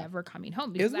is never coming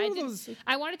home. Because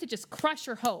I wanted to just crush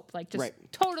her hope,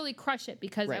 totally crush it,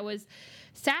 because I was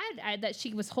sad that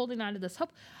she was holding on to this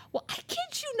hope. Well, I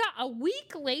kid you not, a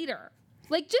week later,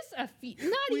 just a few,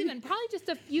 probably just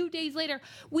a few days later,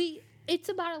 it's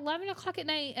about 11 o'clock at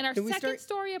night in our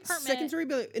second-story apartment. Second-story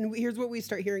building, and here's what we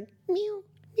start hearing. Meow,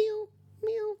 meow,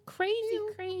 meow.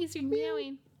 Crazy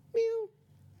meowing. Meow.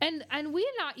 And we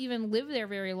had not even lived there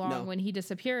very long when he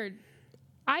disappeared.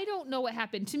 I don't know what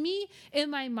happened. To me, in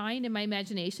my mind, in my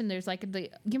imagination, there's you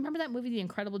remember that movie, The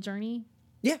Incredible Journey?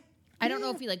 Yeah. I don't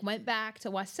know if he went back to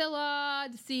Wasilla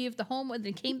to see if the home was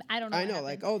and came. I don't know. I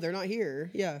know, they're not here.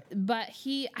 Yeah. But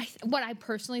what I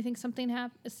personally think something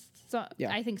happened. So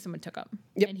I think someone took him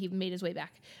and he made his way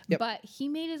back. Yep. But he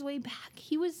made his way back.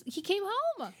 He came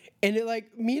home. And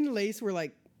me and Lace were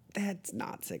like, that's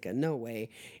not Sika. No way.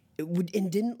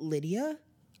 And didn't Lydia?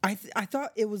 I thought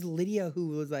it was Lydia who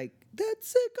was like, that's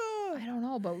Sika. I don't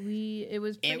know, but it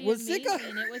was pretty Sika.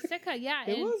 amazing. It was Sika, yeah.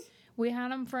 It was. We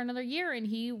had him for another year, and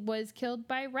he was killed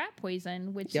by rat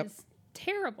poison, which is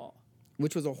terrible.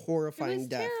 Which was a horrifying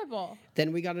death. Terrible.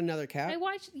 Then we got another cat. I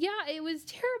watched. Yeah, it was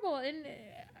terrible,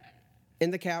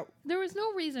 and the cat. There was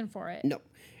no reason for it. No,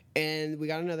 and we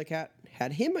got another cat.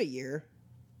 Had him a year.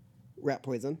 Rat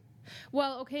poison.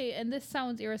 Well, okay, and this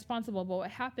sounds irresponsible, but what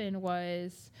happened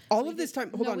was... All of this time...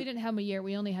 Hold on. we didn't have him a year.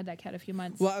 We only had that cat a few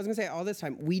months. Well, I was going to say, all this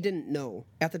time, we didn't know.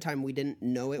 At the time, we didn't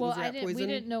know it was rat poison. We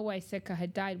didn't know why Sika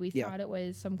had died. We thought it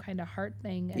was some kind of heart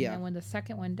thing. And then when the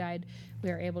second one died,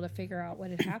 we were able to figure out what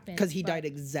had happened. Because he died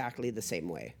exactly the same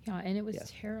way. Yeah, and it was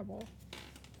terrible.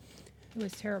 It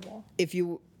was terrible.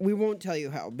 We won't tell you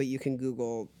how, but you can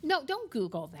Google. No, don't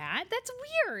Google that. That's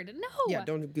weird. No. Yeah,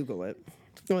 don't Google it.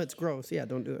 No, it's gross. Yeah,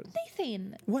 don't do it.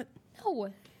 Nathan. What? No.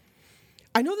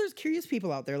 I know there's curious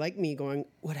people out there like me going,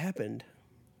 what happened?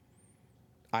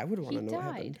 I would want He to know what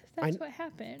happened. died. That's what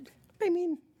happened. I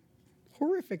mean,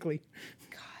 horrifically.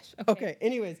 Gosh. Okay,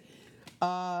 anyways.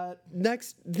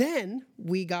 Next, then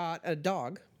we got a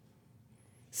dog.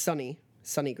 Sunny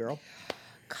girl.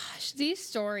 Gosh, these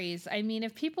stories. I mean,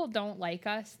 if people don't like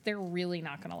us, they're really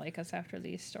not going to like us after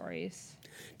these stories.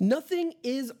 Nothing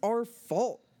is our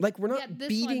fault. Like, we're not this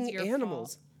beating one's your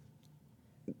animals.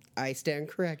 I stand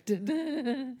corrected.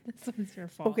 This one's your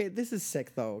fault. Okay, this is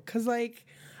sick, though. Because, like,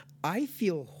 I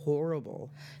feel horrible.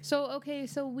 So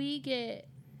we get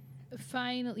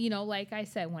finally, like I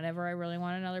said, whenever I really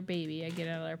want another baby, I get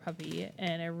another puppy.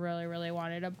 And I really, really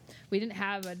wanted we didn't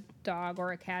have a dog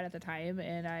or a cat at the time.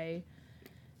 And I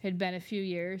had been a few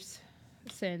years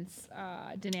since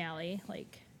Denali,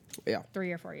 like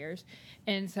 3 or 4 years.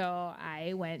 And so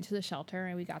I went to the shelter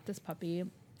and we got this puppy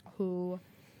who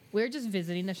we were just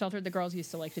visiting the shelter. The girls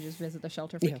used to like to just visit the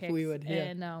shelter for kicks. We would, yeah.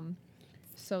 And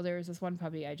so there was this one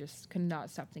puppy I just could not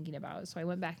stop thinking about. So I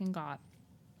went back and got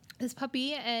this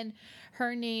puppy, and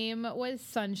her name was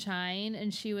Sunshine,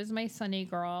 and she was my Sunny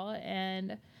girl,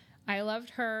 and I loved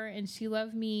her, and she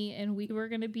loved me, and we were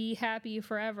going to be happy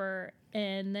forever.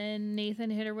 And then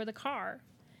Nathan hit her with a car,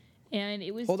 and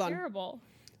it was terrible.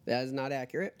 That is not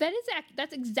accurate.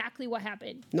 That's exactly what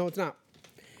happened. No, it's not.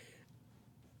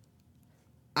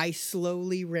 I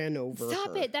slowly ran over her.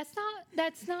 Stop it.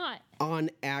 That's not. On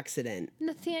accident.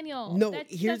 Nathaniel. No, that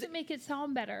doesn't make it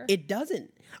sound better. It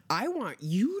doesn't. I want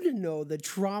you to know the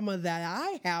trauma that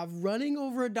I have running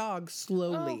over a dog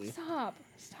slowly. Oh,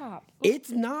 stop.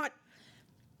 It's not.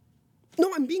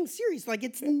 No, I'm being serious. Like,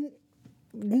 it's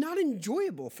not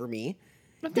enjoyable for me.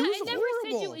 I never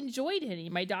said you enjoyed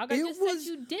hitting my dog. I just said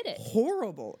you did it.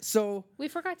 Horrible. So. We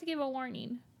forgot to give a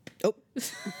warning. Oh.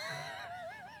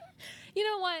 You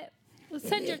know what? Let's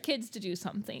send your kids to do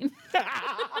something.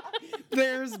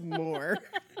 There's more.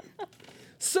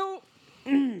 So,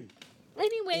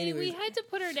 anyway, we had to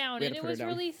put her down, and it was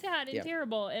really sad and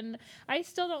terrible. And I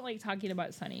still don't like talking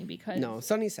about Sunny because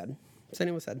Sunny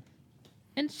was sad.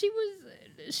 And she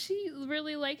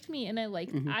really liked me, and I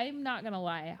liked. I'm not gonna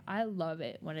lie, I love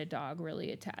it when a dog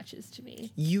really attaches to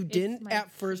me. You didn't at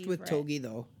first with Togi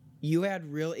though. You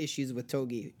had real issues with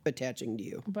Togi attaching to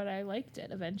you. But I liked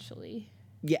it eventually.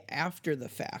 Yeah, after the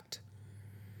fact.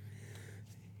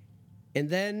 And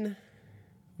then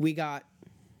we got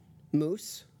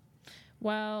Moose.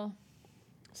 Well,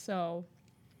 so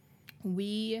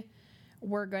we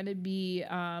were going to be,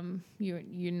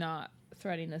 you're not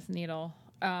threading this needle.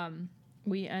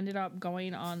 We ended up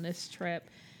going on this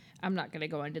trip. I'm not going to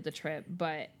go into the trip,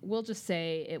 but we'll just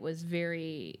say it was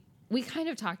we kind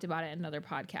of talked about it in another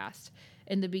podcast.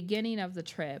 In the beginning of the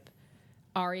trip,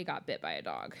 Ari got bit by a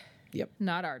dog. Yep.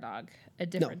 Not our dog, a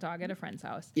different dog at a friend's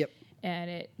house. Yep. And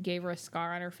it gave her a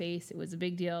scar on her face. It was a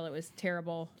big deal. It was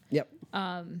terrible. Yep.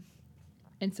 And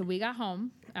so we got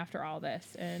home after all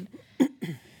this, and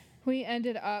we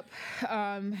ended up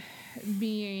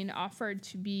being offered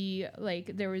to be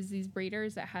like, there was these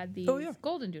breeders that had these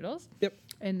golden doodles. Yep.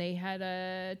 And they had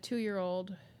a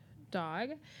 2-year-old dog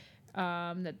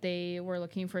that they were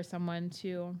looking for someone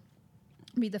to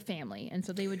be the family, and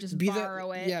so they would just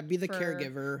borrow it. Yeah, be the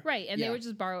caregiver. Right, and they would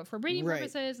just borrow it for breeding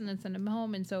purposes and then send him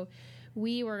home. And so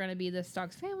we were going to be this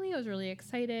dog's family. I was really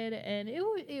excited, and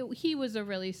he was a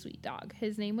really sweet dog.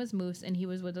 His name was Moose, and he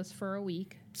was with us for a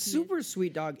week. Super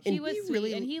sweet dog. And he was sweet,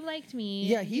 really, and he liked me.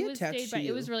 Yeah, he attached to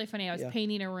you. It was really funny. I was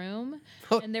painting a room,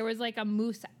 and there was like a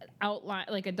moose outline,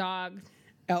 like a dog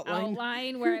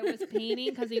outline where I was painting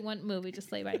because he wouldn't move. He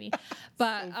just lay by me.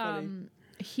 But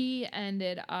he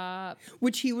ended up...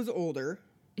 Which he was older.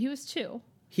 He was 2.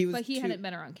 But he hadn't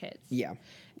been around kids. Yeah.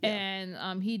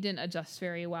 And he didn't adjust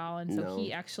very well. And so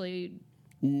he actually...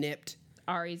 nipped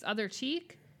Ari's other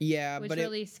cheek. Yeah, which but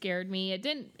really scared me. It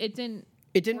didn't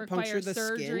puncture the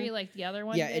surgery skin like the other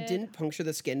one Yeah, did. it didn't puncture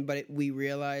the skin, but we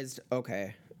realized,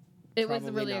 okay... It was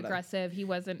really aggressive. He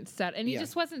wasn't he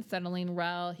just wasn't settling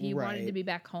well. He wanted to be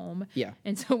back home. Yeah.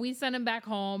 And so we sent him back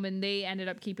home, and they ended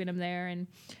up keeping him there. And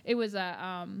it was it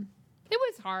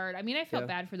was hard. I mean, I felt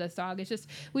bad for this dog. It's just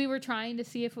we were trying to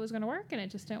see if it was going to work, and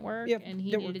it just didn't work. Yep. And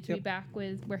he needed to be back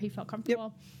with where he felt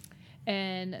comfortable. Yep.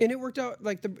 And it worked out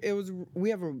like we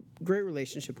have a great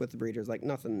relationship with the breeders. Like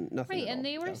nothing. Right, and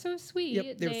they were so sweet.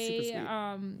 Yep, they were super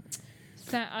sweet.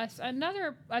 Sent us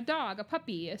a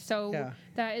puppy. So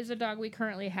that is a dog we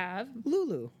currently have.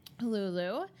 Lulu.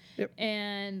 Lulu. Yep.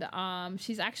 And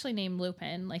she's actually named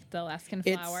Lupin, like the Alaskan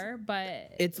flower,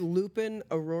 but It's Lupin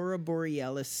Aurora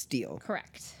Borealis Steel.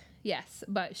 correct. Yes,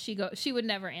 but she would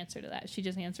never answer to that. She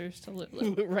just answers to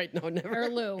Lulu. Right, no, never. Or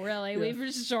Lou, really. We've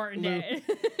just shortened Lou.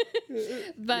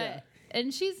 it. But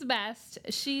and she's the best.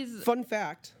 She's Fun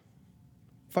fact.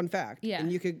 Yeah.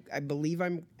 And I believe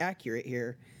I'm accurate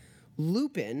here.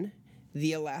 Lupin,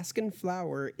 the Alaskan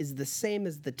flower, is the same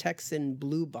as the Texan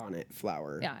bluebonnet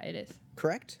flower. yeah, it is.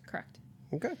 Correct? Correct.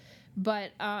 Okay.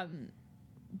 But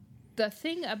the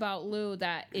thing about Lou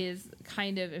that is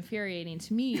kind of infuriating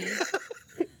to me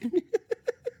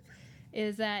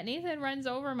is that Nathan runs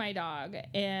over my dog,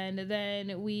 and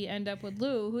then we end up with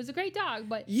Lou, who's a great dog,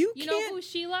 but you know who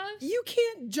she loves? You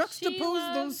can't juxtapose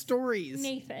loves those stories.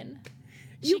 Nathan.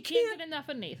 You She can't get enough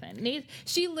of Nathan.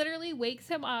 She literally wakes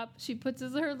him up. She puts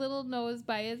her little nose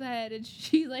by his head, and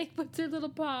she like puts her little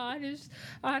paw on his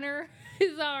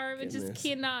arm, and just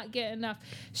cannot get enough.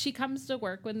 She comes to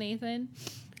work with Nathan,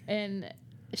 and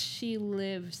she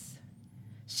lives.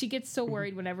 She gets so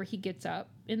worried whenever he gets up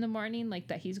in the morning, like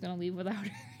that he's gonna leave without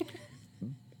her.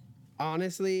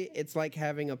 Honestly, it's like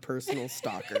having a personal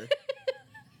stalker.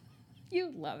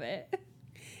 You love it.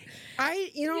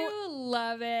 You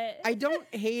love it. I don't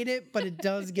hate it, but it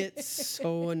does get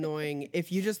so annoying.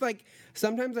 If you just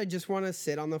sometimes I just want to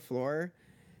sit on the floor,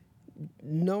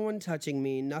 no one touching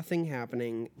me, nothing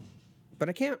happening, but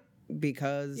I can't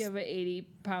because You have an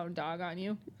 80-pound dog on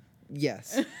you.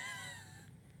 yes,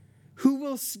 who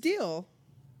will still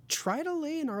try to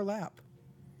lay in our lap.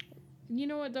 You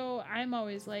know what, though? I'm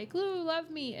always like, Lou, love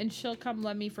me. And she'll come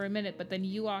love me for a minute, but then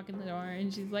you walk in the door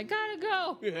and she's like, gotta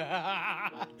go.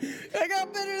 I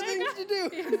got better things to do.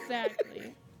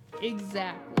 Exactly.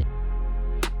 Exactly.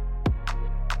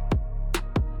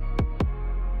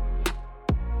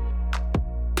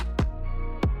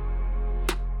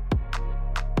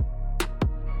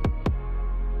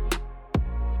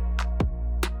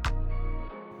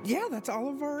 Yeah, that's all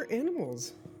of our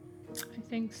animals. I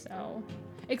think so.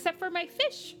 Except for my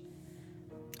fish.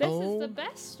 This is the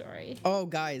best story. Oh,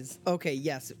 guys. Okay,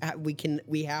 yes.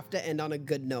 We have to end on a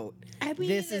good note.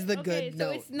 This is the good note.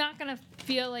 So it's not going to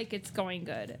feel like it's going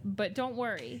good, but don't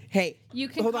worry. Hey, You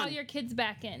can hold call on. your kids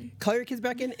back in. Call your kids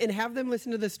back in and have them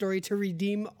listen to the story to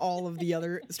redeem all of the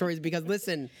other stories because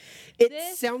listen, it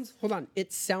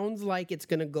sounds like it's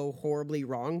going to go horribly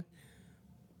wrong,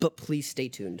 but please stay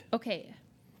tuned. Okay.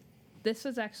 This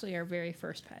was actually our very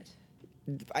first pet.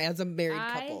 As a married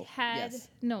couple.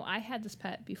 I had this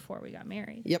pet before we got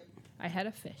married. Yep. I had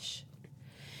a fish.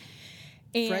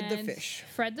 Fred the fish.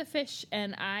 Fred the fish,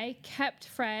 and I kept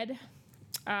Fred.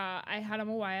 I had him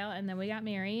a while, and then we got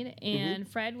married, and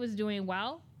Fred was doing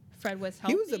well. Fred was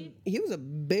healthy. He was a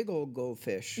big old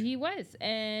goldfish. He was,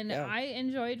 and I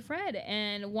enjoyed Fred.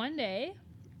 And one day,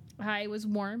 I was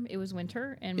warm. It was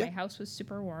winter, and my house was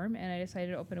super warm, and I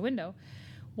decided to open a window.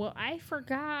 Well, I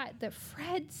forgot that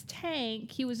Fred's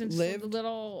tank, he was in the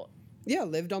little... Yeah,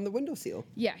 lived on the windowsill.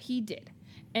 Yeah, he did.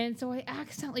 And so I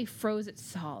accidentally froze it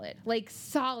solid, like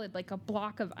a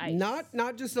block of ice.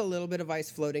 Not just a little bit of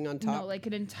ice floating on top. No, like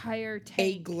an entire tank.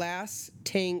 A glass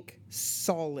tank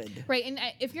solid. Right, and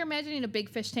if you're imagining a big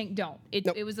fish tank, don't.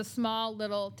 It was a small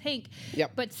little tank.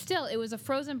 Yep. But still, it was a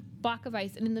frozen block of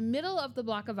ice, and in the middle of the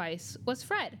block of ice was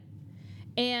Fred.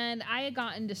 And I had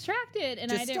gotten distracted,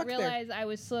 and I didn't realize I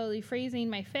was slowly freezing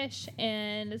my fish.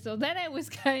 And so then I was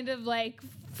kind of like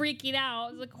freaking out.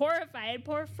 I was like horrified.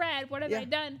 Poor Fred. What have I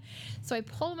done? So I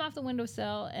pulled him off the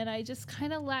windowsill, and I just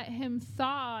kind of let him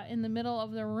thaw in the middle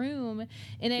of the room.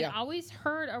 And I always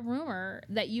heard a rumor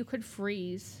that you could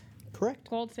freeze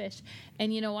goldfish.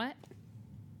 And you know what?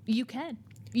 You can.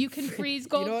 You can freeze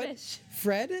goldfish.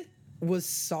 Fred was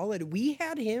solid. We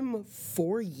had him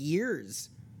 4 years.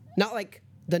 Not like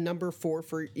the number 4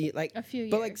 for like a few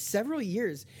years, but like several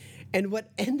years. And what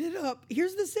ended up,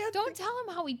 here's the sad Don't tell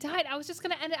him how he died. I was just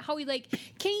going to end it how he like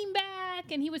came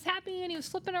back and he was happy and he was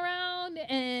flipping around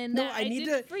and no, I need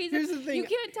to freeze here's him. The thing. You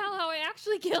can't tell how I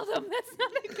actually killed him. That's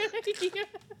not a good idea.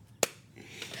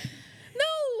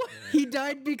 No. He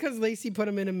died because Lacey put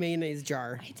him in a mayonnaise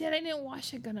jar. I did. I didn't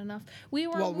wash it good enough. We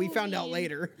found out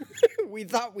later. We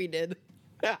thought we did.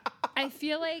 I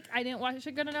feel like I didn't wash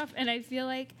it good enough, and I feel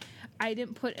like I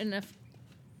didn't put enough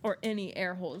or any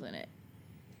air holes in it.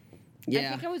 Yeah. I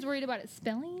think I was worried about it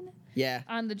spilling. Yeah.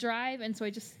 On the drive, and so I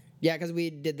just... Yeah, because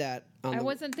we did that. I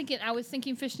was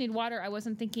thinking fish need water. I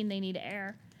wasn't thinking they need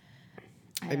air.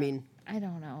 I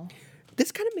don't know.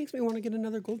 This kind of makes me want to get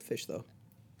another goldfish, though.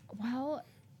 Well...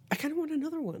 I kind of want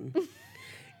another one.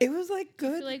 It was like I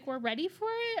good. feel like we're ready for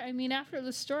it. I mean, after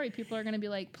the story, people are going to be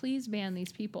like, please ban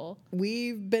these people.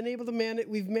 We've been able to manage.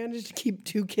 We've managed to keep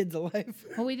 2 kids alive.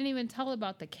 Well, we didn't even tell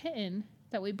about the kitten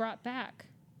that we brought back.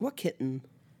 What kitten?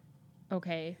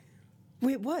 Okay.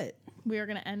 Wait, what? We are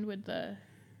going to end with the.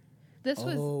 This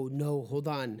was. Oh no! Hold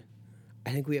on. I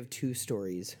think we have 2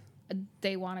 stories.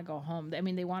 They want to go home. I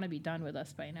mean, they want to be done with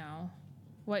us by now.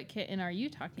 What kitten are you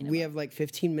talking about? We have like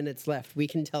 15 minutes left. We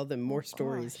can tell them more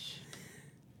stories. Gosh.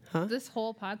 Huh? This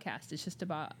whole podcast is just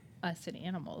about us and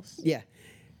animals. Yeah.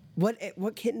 What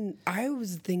kitten? I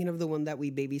was thinking of the one that we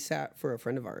babysat for a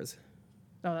friend of ours.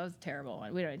 Oh, that was a terrible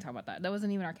one. We don't even talk about that. That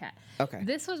wasn't even our cat. Okay.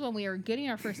 This was when we were getting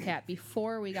our first cat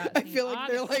before we got. I St. feel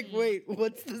like they're like, Augustine. wait,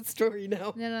 what's the story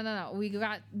now? No.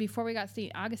 Before we got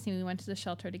St. Augustine, we went to the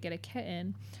shelter to get a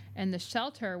kitten, and the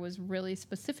shelter was really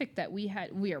specific that we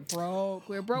were broke.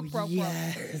 We were broke,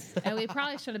 Yes. and we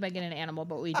probably should have been getting an animal,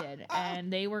 but we did.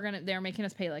 And they were making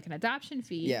us pay like an adoption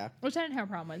fee. Yeah. Which I didn't have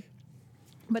a problem with.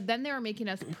 But then they were making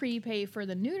us prepay for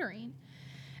the neutering.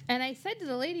 And I said to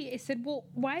the lady, I said, well,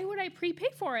 why would I prepay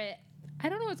for it? I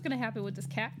don't know what's going to happen with this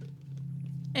cat.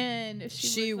 And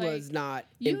She was, like, was not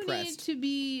you impressed. need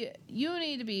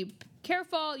to be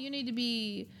careful. You need to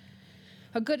be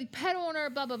a good pet owner,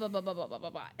 blah, blah, blah, blah, blah, blah, blah, blah,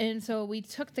 blah. And so we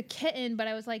took the kitten, but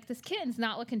I was like, this kitten's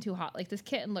not looking too hot. Like, this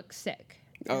kitten looks sick.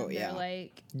 Oh, And yeah. they're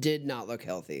like, Did not look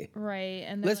healthy. right.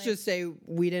 And they're Let's like, just say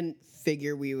we didn't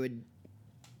figure we would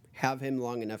have him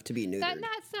long enough to be neutered.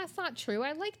 that's not true.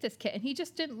 I like this kitten. He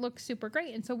just didn't look super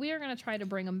great. And so we were going to try to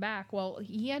bring him back. Well,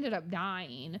 he ended up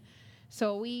dying.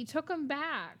 So we took him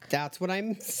back. That's what I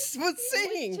was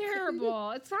saying. It's terrible.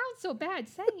 It sounds so bad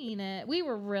saying it. We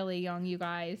were really young, you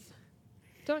guys.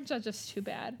 Don't judge us too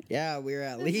bad. Yeah, we were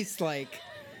at least like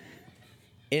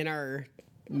in our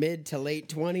mid to late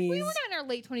 20s. We were not in our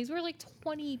late 20s. We were like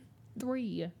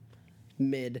 23.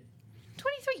 Mid.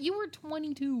 23. You were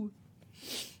 22.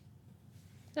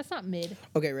 That's not mid.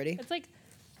 Okay, ready? It's like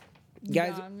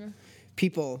Guys, young.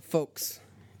 people, folks,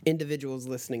 individuals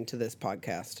listening to this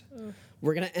podcast.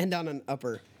 We're going to end on an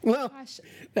upper. Well, Gosh.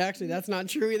 actually, that's not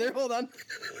true either. Hold on.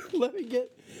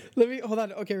 Hold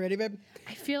on. Okay, ready, babe?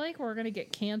 I feel like we're going to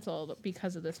get canceled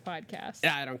because of this podcast.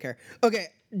 Yeah, I don't care. Okay,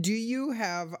 do you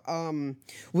have,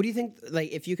 what do you think,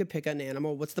 like, if you could pick an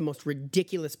animal, what's the most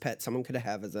ridiculous pet someone could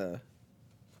have as a,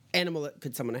 animal that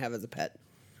could someone have as a pet?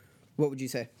 What would you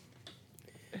say?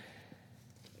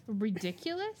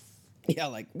 Ridiculous? Yeah,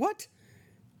 like, what?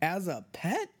 As a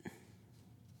pet?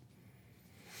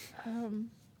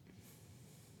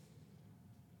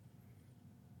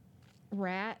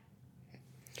 Rat?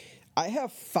 I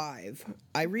have 5.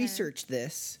 I researched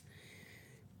this,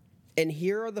 and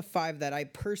here are the 5 that I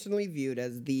personally viewed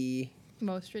as the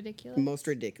Most ridiculous? most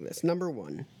ridiculous. Number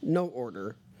 1, no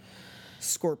order,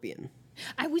 scorpion.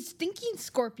 I was thinking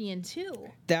scorpion too.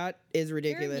 That is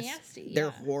ridiculous. nasty, They're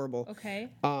yeah. horrible. Okay.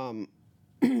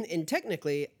 And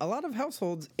technically, a lot of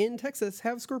households in Texas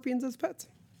have scorpions as pets.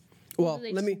 Well,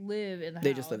 they let just me. live in the They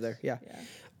house. just live there. Yeah.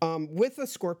 With a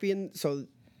scorpion, so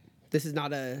this is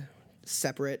not a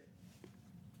separate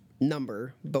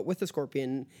number, but with a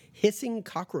scorpion, hissing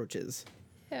cockroaches.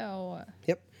 Ew.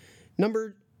 Yep.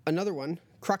 Another one,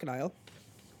 crocodile.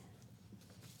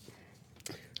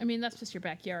 I mean, that's just your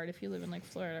backyard if you live in like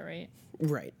Florida, right?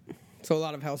 Right. So a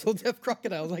lot of households have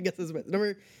crocodiles, I guess is what.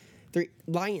 Number 3,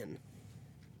 lion.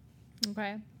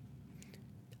 Okay.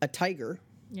 A tiger.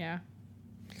 Yeah.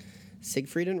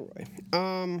 Siegfried and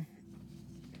Roy.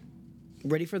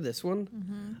 Ready for this one?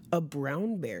 Mm-hmm. A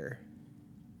brown bear.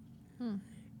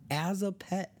 As a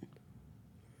pet.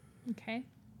 Okay.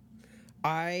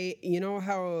 You know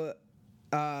how,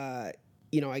 I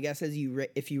guess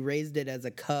if you raised it as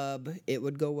a cub, it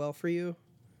would go well for you?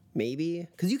 Maybe?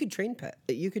 Because you could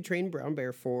train brown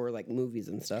bear for like movies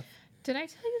and stuff. Did I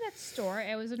tell you that store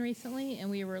I was in recently, and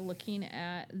we were looking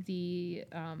at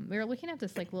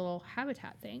this like little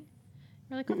habitat thing.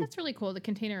 We're like, oh, that's really cool. The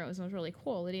container was really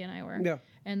cool. Lydia and I were. Yeah.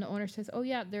 And the owner says, oh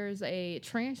yeah, there's a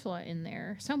tarantula in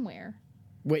there somewhere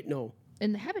Wait, no.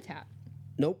 in the habitat.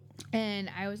 Nope. And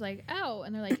I was like, oh,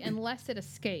 and they're like, unless it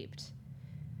escaped.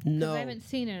 'Cause No. I haven't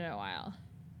seen it in a while.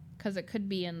 Because it could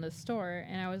be in the store.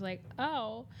 And I was like,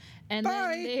 oh. And Bye.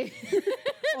 then they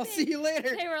I'll see you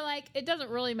later. they were like, it doesn't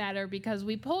really matter because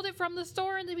we pulled it from the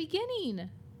store in the beginning.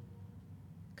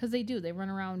 Because they do. They run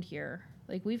around here.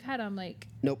 Like, we've had them, like...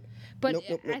 Nope. But Nope,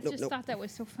 nope, I nope, just nope. thought that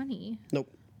was so funny.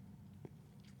 Nope.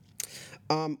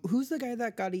 Who's the guy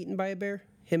that got eaten by a bear?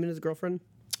 Him and his girlfriend?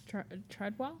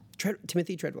 Treadwell?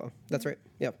 Timothy Treadwell. That's right.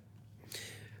 Yep.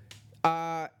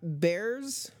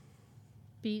 Bears,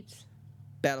 Beats.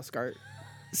 Battlestar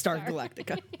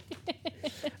Galactica.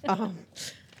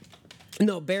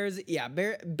 No, bears. Yeah,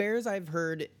 bears. I've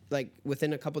heard like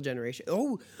within a couple generations.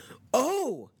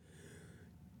 Oh,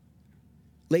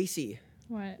 Lacey,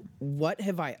 what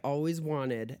have I always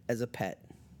wanted as a pet?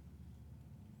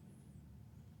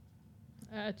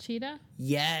 A cheetah?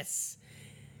 Yes,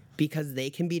 because they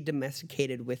can be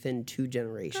domesticated within 2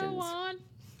 generations. Go on.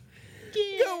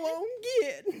 Go on,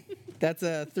 get. That's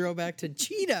a throwback to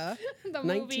Cheetah. The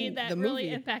movie that really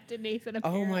impacted Nathan,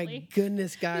 apparently. Oh my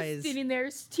goodness, guys. He's sitting there,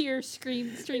 tears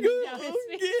streaming down his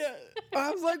face. Yeah.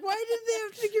 I was like, why did they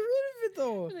have to get rid of it,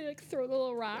 though? And they like throw the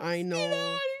little rocks. I know. Get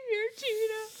out of here,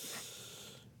 Cheetah.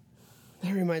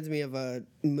 That reminds me of a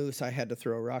moose I had to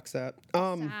throw rocks at.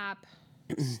 Stop.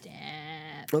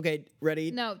 Okay,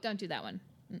 ready? No, don't do that one.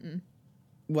 Mm-mm.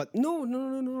 What?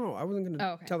 No. I wasn't going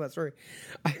to tell that story.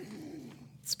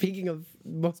 Speaking of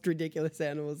most ridiculous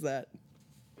animals that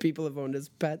people have owned as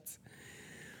pets,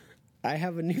 I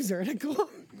have a news article.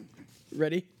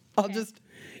 Ready? I'll just,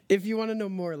 if you want to know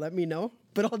more, let me know.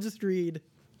 But I'll just read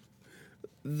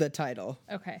the title.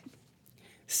 Okay.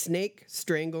 Snake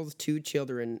strangles 2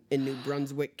 children in New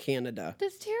Brunswick, Canada.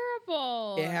 That's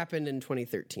terrible. It happened in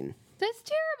 2013. That's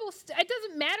terrible. It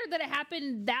doesn't matter that it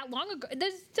happened that long ago.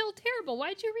 That's still terrible.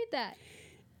 Why'd you read that?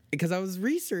 Because I was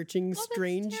researching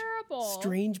strange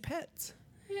pets.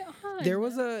 Yeah, There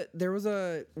was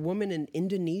a woman in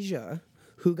Indonesia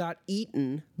who got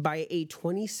eaten by a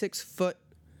 26-foot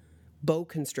boa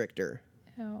constrictor.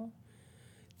 Oh.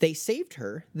 They saved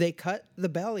her. They cut the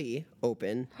belly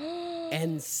open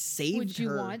and saved her. Would you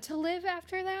want to live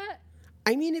after that?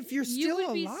 I mean, if you're still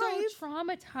alive. You would be so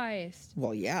traumatized.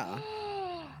 Well, yeah.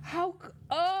 How?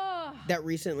 That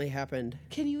recently happened.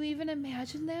 Can you even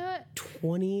imagine that?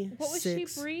 26 What was she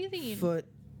breathing? Foot.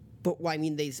 But well, I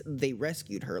mean, they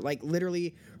rescued her. Like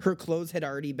literally, her clothes had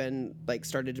already been like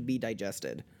started to be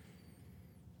digested.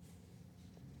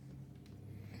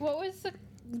 What was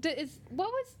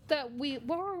what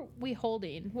were we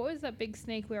holding? What was that big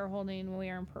snake we were holding when we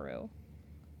were in Peru?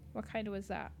 What kind was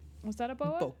that? Was that a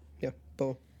boa?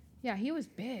 Boa. Yeah, he was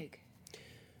big.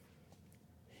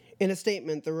 In a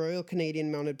statement, the Royal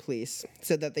Canadian Mounted Police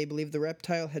said that they believe the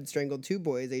reptile had strangled 2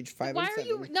 boys aged 5 and 7. Why are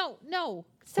you? No.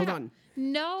 Stop. Hold on.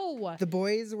 No. The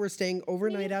boys were staying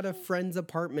overnight at a friend's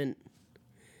apartment.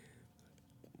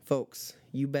 Folks,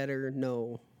 you better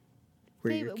know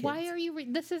where your kids. Why are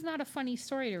you? This is not a funny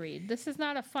story to read. This is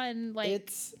not a fun like.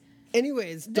 It's.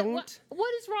 Anyways, don't.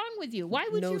 What is wrong with you? Why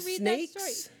would you read snakes, that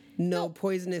story? No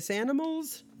poisonous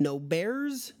animals. No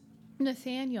bears.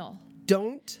 Nathaniel.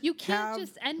 Don't. You can't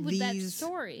just end with that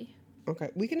story. Okay,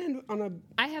 we can end on a.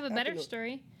 I have a better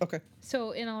story. Okay.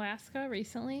 So in Alaska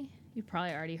recently, you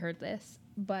probably already heard this,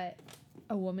 but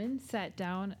a woman sat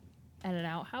down at an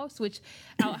outhouse, which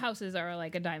outhouses are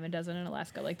like a dime a dozen in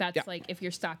Alaska. Like that's like if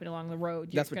you're stopping along the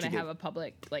road, you're going to have a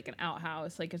public, like an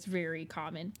outhouse. Like it's very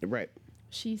common. Right.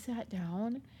 She sat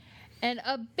down and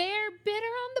a bear bit her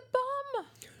on the bum.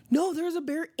 No, there was a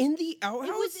bear in the outhouse?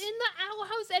 It was in the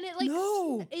outhouse and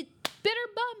it bit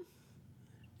her bum.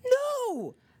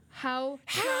 No. How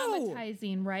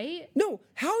traumatizing, right? No,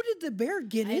 how did the bear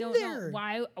get in there? I don't know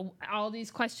why all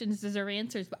these questions deserve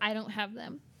answers, but I don't have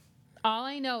them. All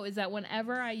I know is that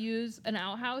whenever I use an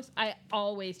outhouse, I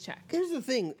always check. Here's the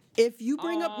thing. If you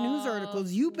bring up news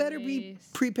articles, you better be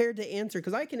prepared to answer,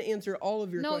 because I can answer all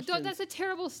of your questions. No, that's a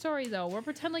terrible story, though. We'll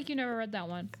pretend like you never read that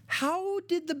one. How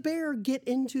did the bear get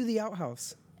into the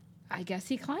outhouse? I guess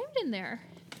he climbed in there.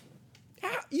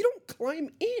 You don't climb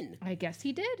in. I guess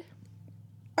he did.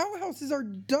 Outhouses are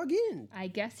dug in. I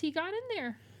guess he got in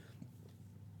there.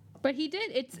 But he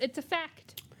did. It's a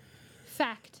fact.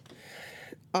 Fact.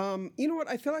 You know what?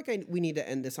 I feel like we need to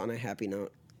end this on a happy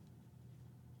note.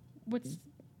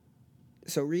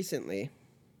 So recently,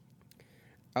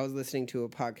 I was listening to a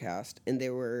podcast, and they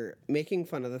were making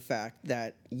fun of the fact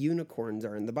that unicorns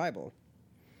are in the Bible.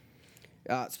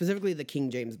 Specifically the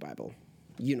King James Bible.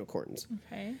 Unicorns.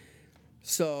 Okay.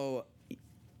 So,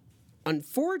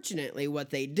 unfortunately,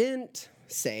 what they didn't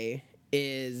say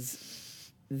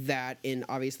is that in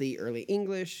obviously early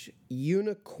English,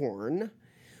 unicorn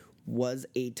was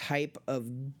a type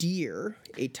of deer,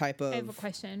 a type of... I have a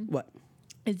question. What?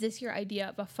 Is this your idea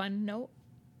of a fun note?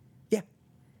 Yeah.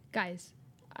 Guys,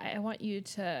 I want you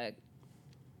to...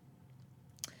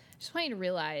 just want you to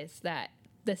realize that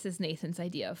this is Nathan's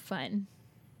idea of fun.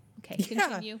 Okay,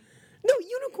 continue. No,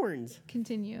 unicorns.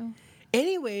 Continue.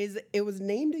 Anyways, it was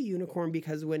named a unicorn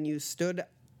because when you stood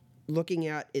looking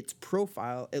at its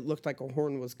profile, it looked like a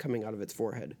horn was coming out of its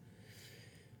forehead.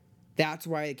 That's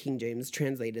why King James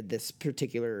translated this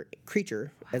particular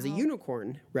creature as a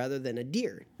unicorn rather than a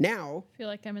deer. Now... I feel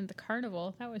like I'm in the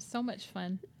carnival. That was so much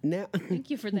fun. Now, Thank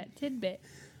you for that tidbit.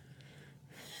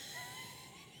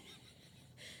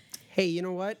 Hey, you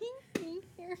know what?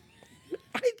 Here.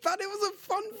 I thought it was a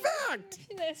fun fact.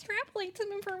 Extrapolate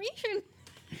some information.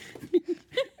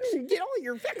 Get all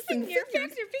your facts and Your figures.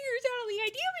 facts and figures out of the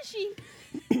idea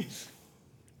machine.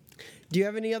 Do you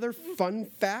have any other fun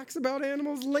facts about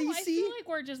animals, I Lacey? feel like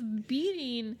we're just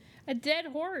beating a dead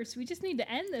horse. We just need to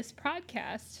end this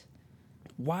podcast.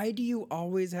 Why do you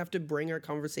always have to bring our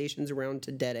conversations around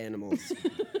to dead animals?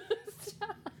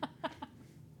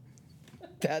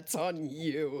 That's on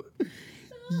you.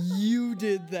 You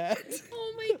did that.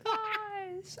 Oh my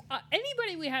gosh.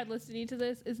 Anybody we had listening to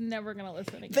this is never going to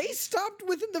listen again. They stopped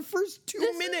within the first 2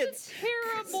 minutes. This is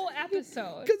a terrible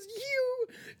episode. Because you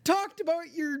talked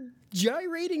about your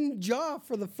gyrating jaw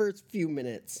for the first few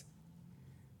minutes.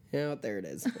 Oh, there it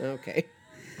is. Okay.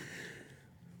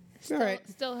 All right.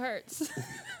 Still hurts.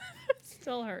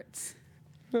 Still hurts.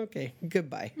 Okay.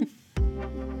 Goodbye.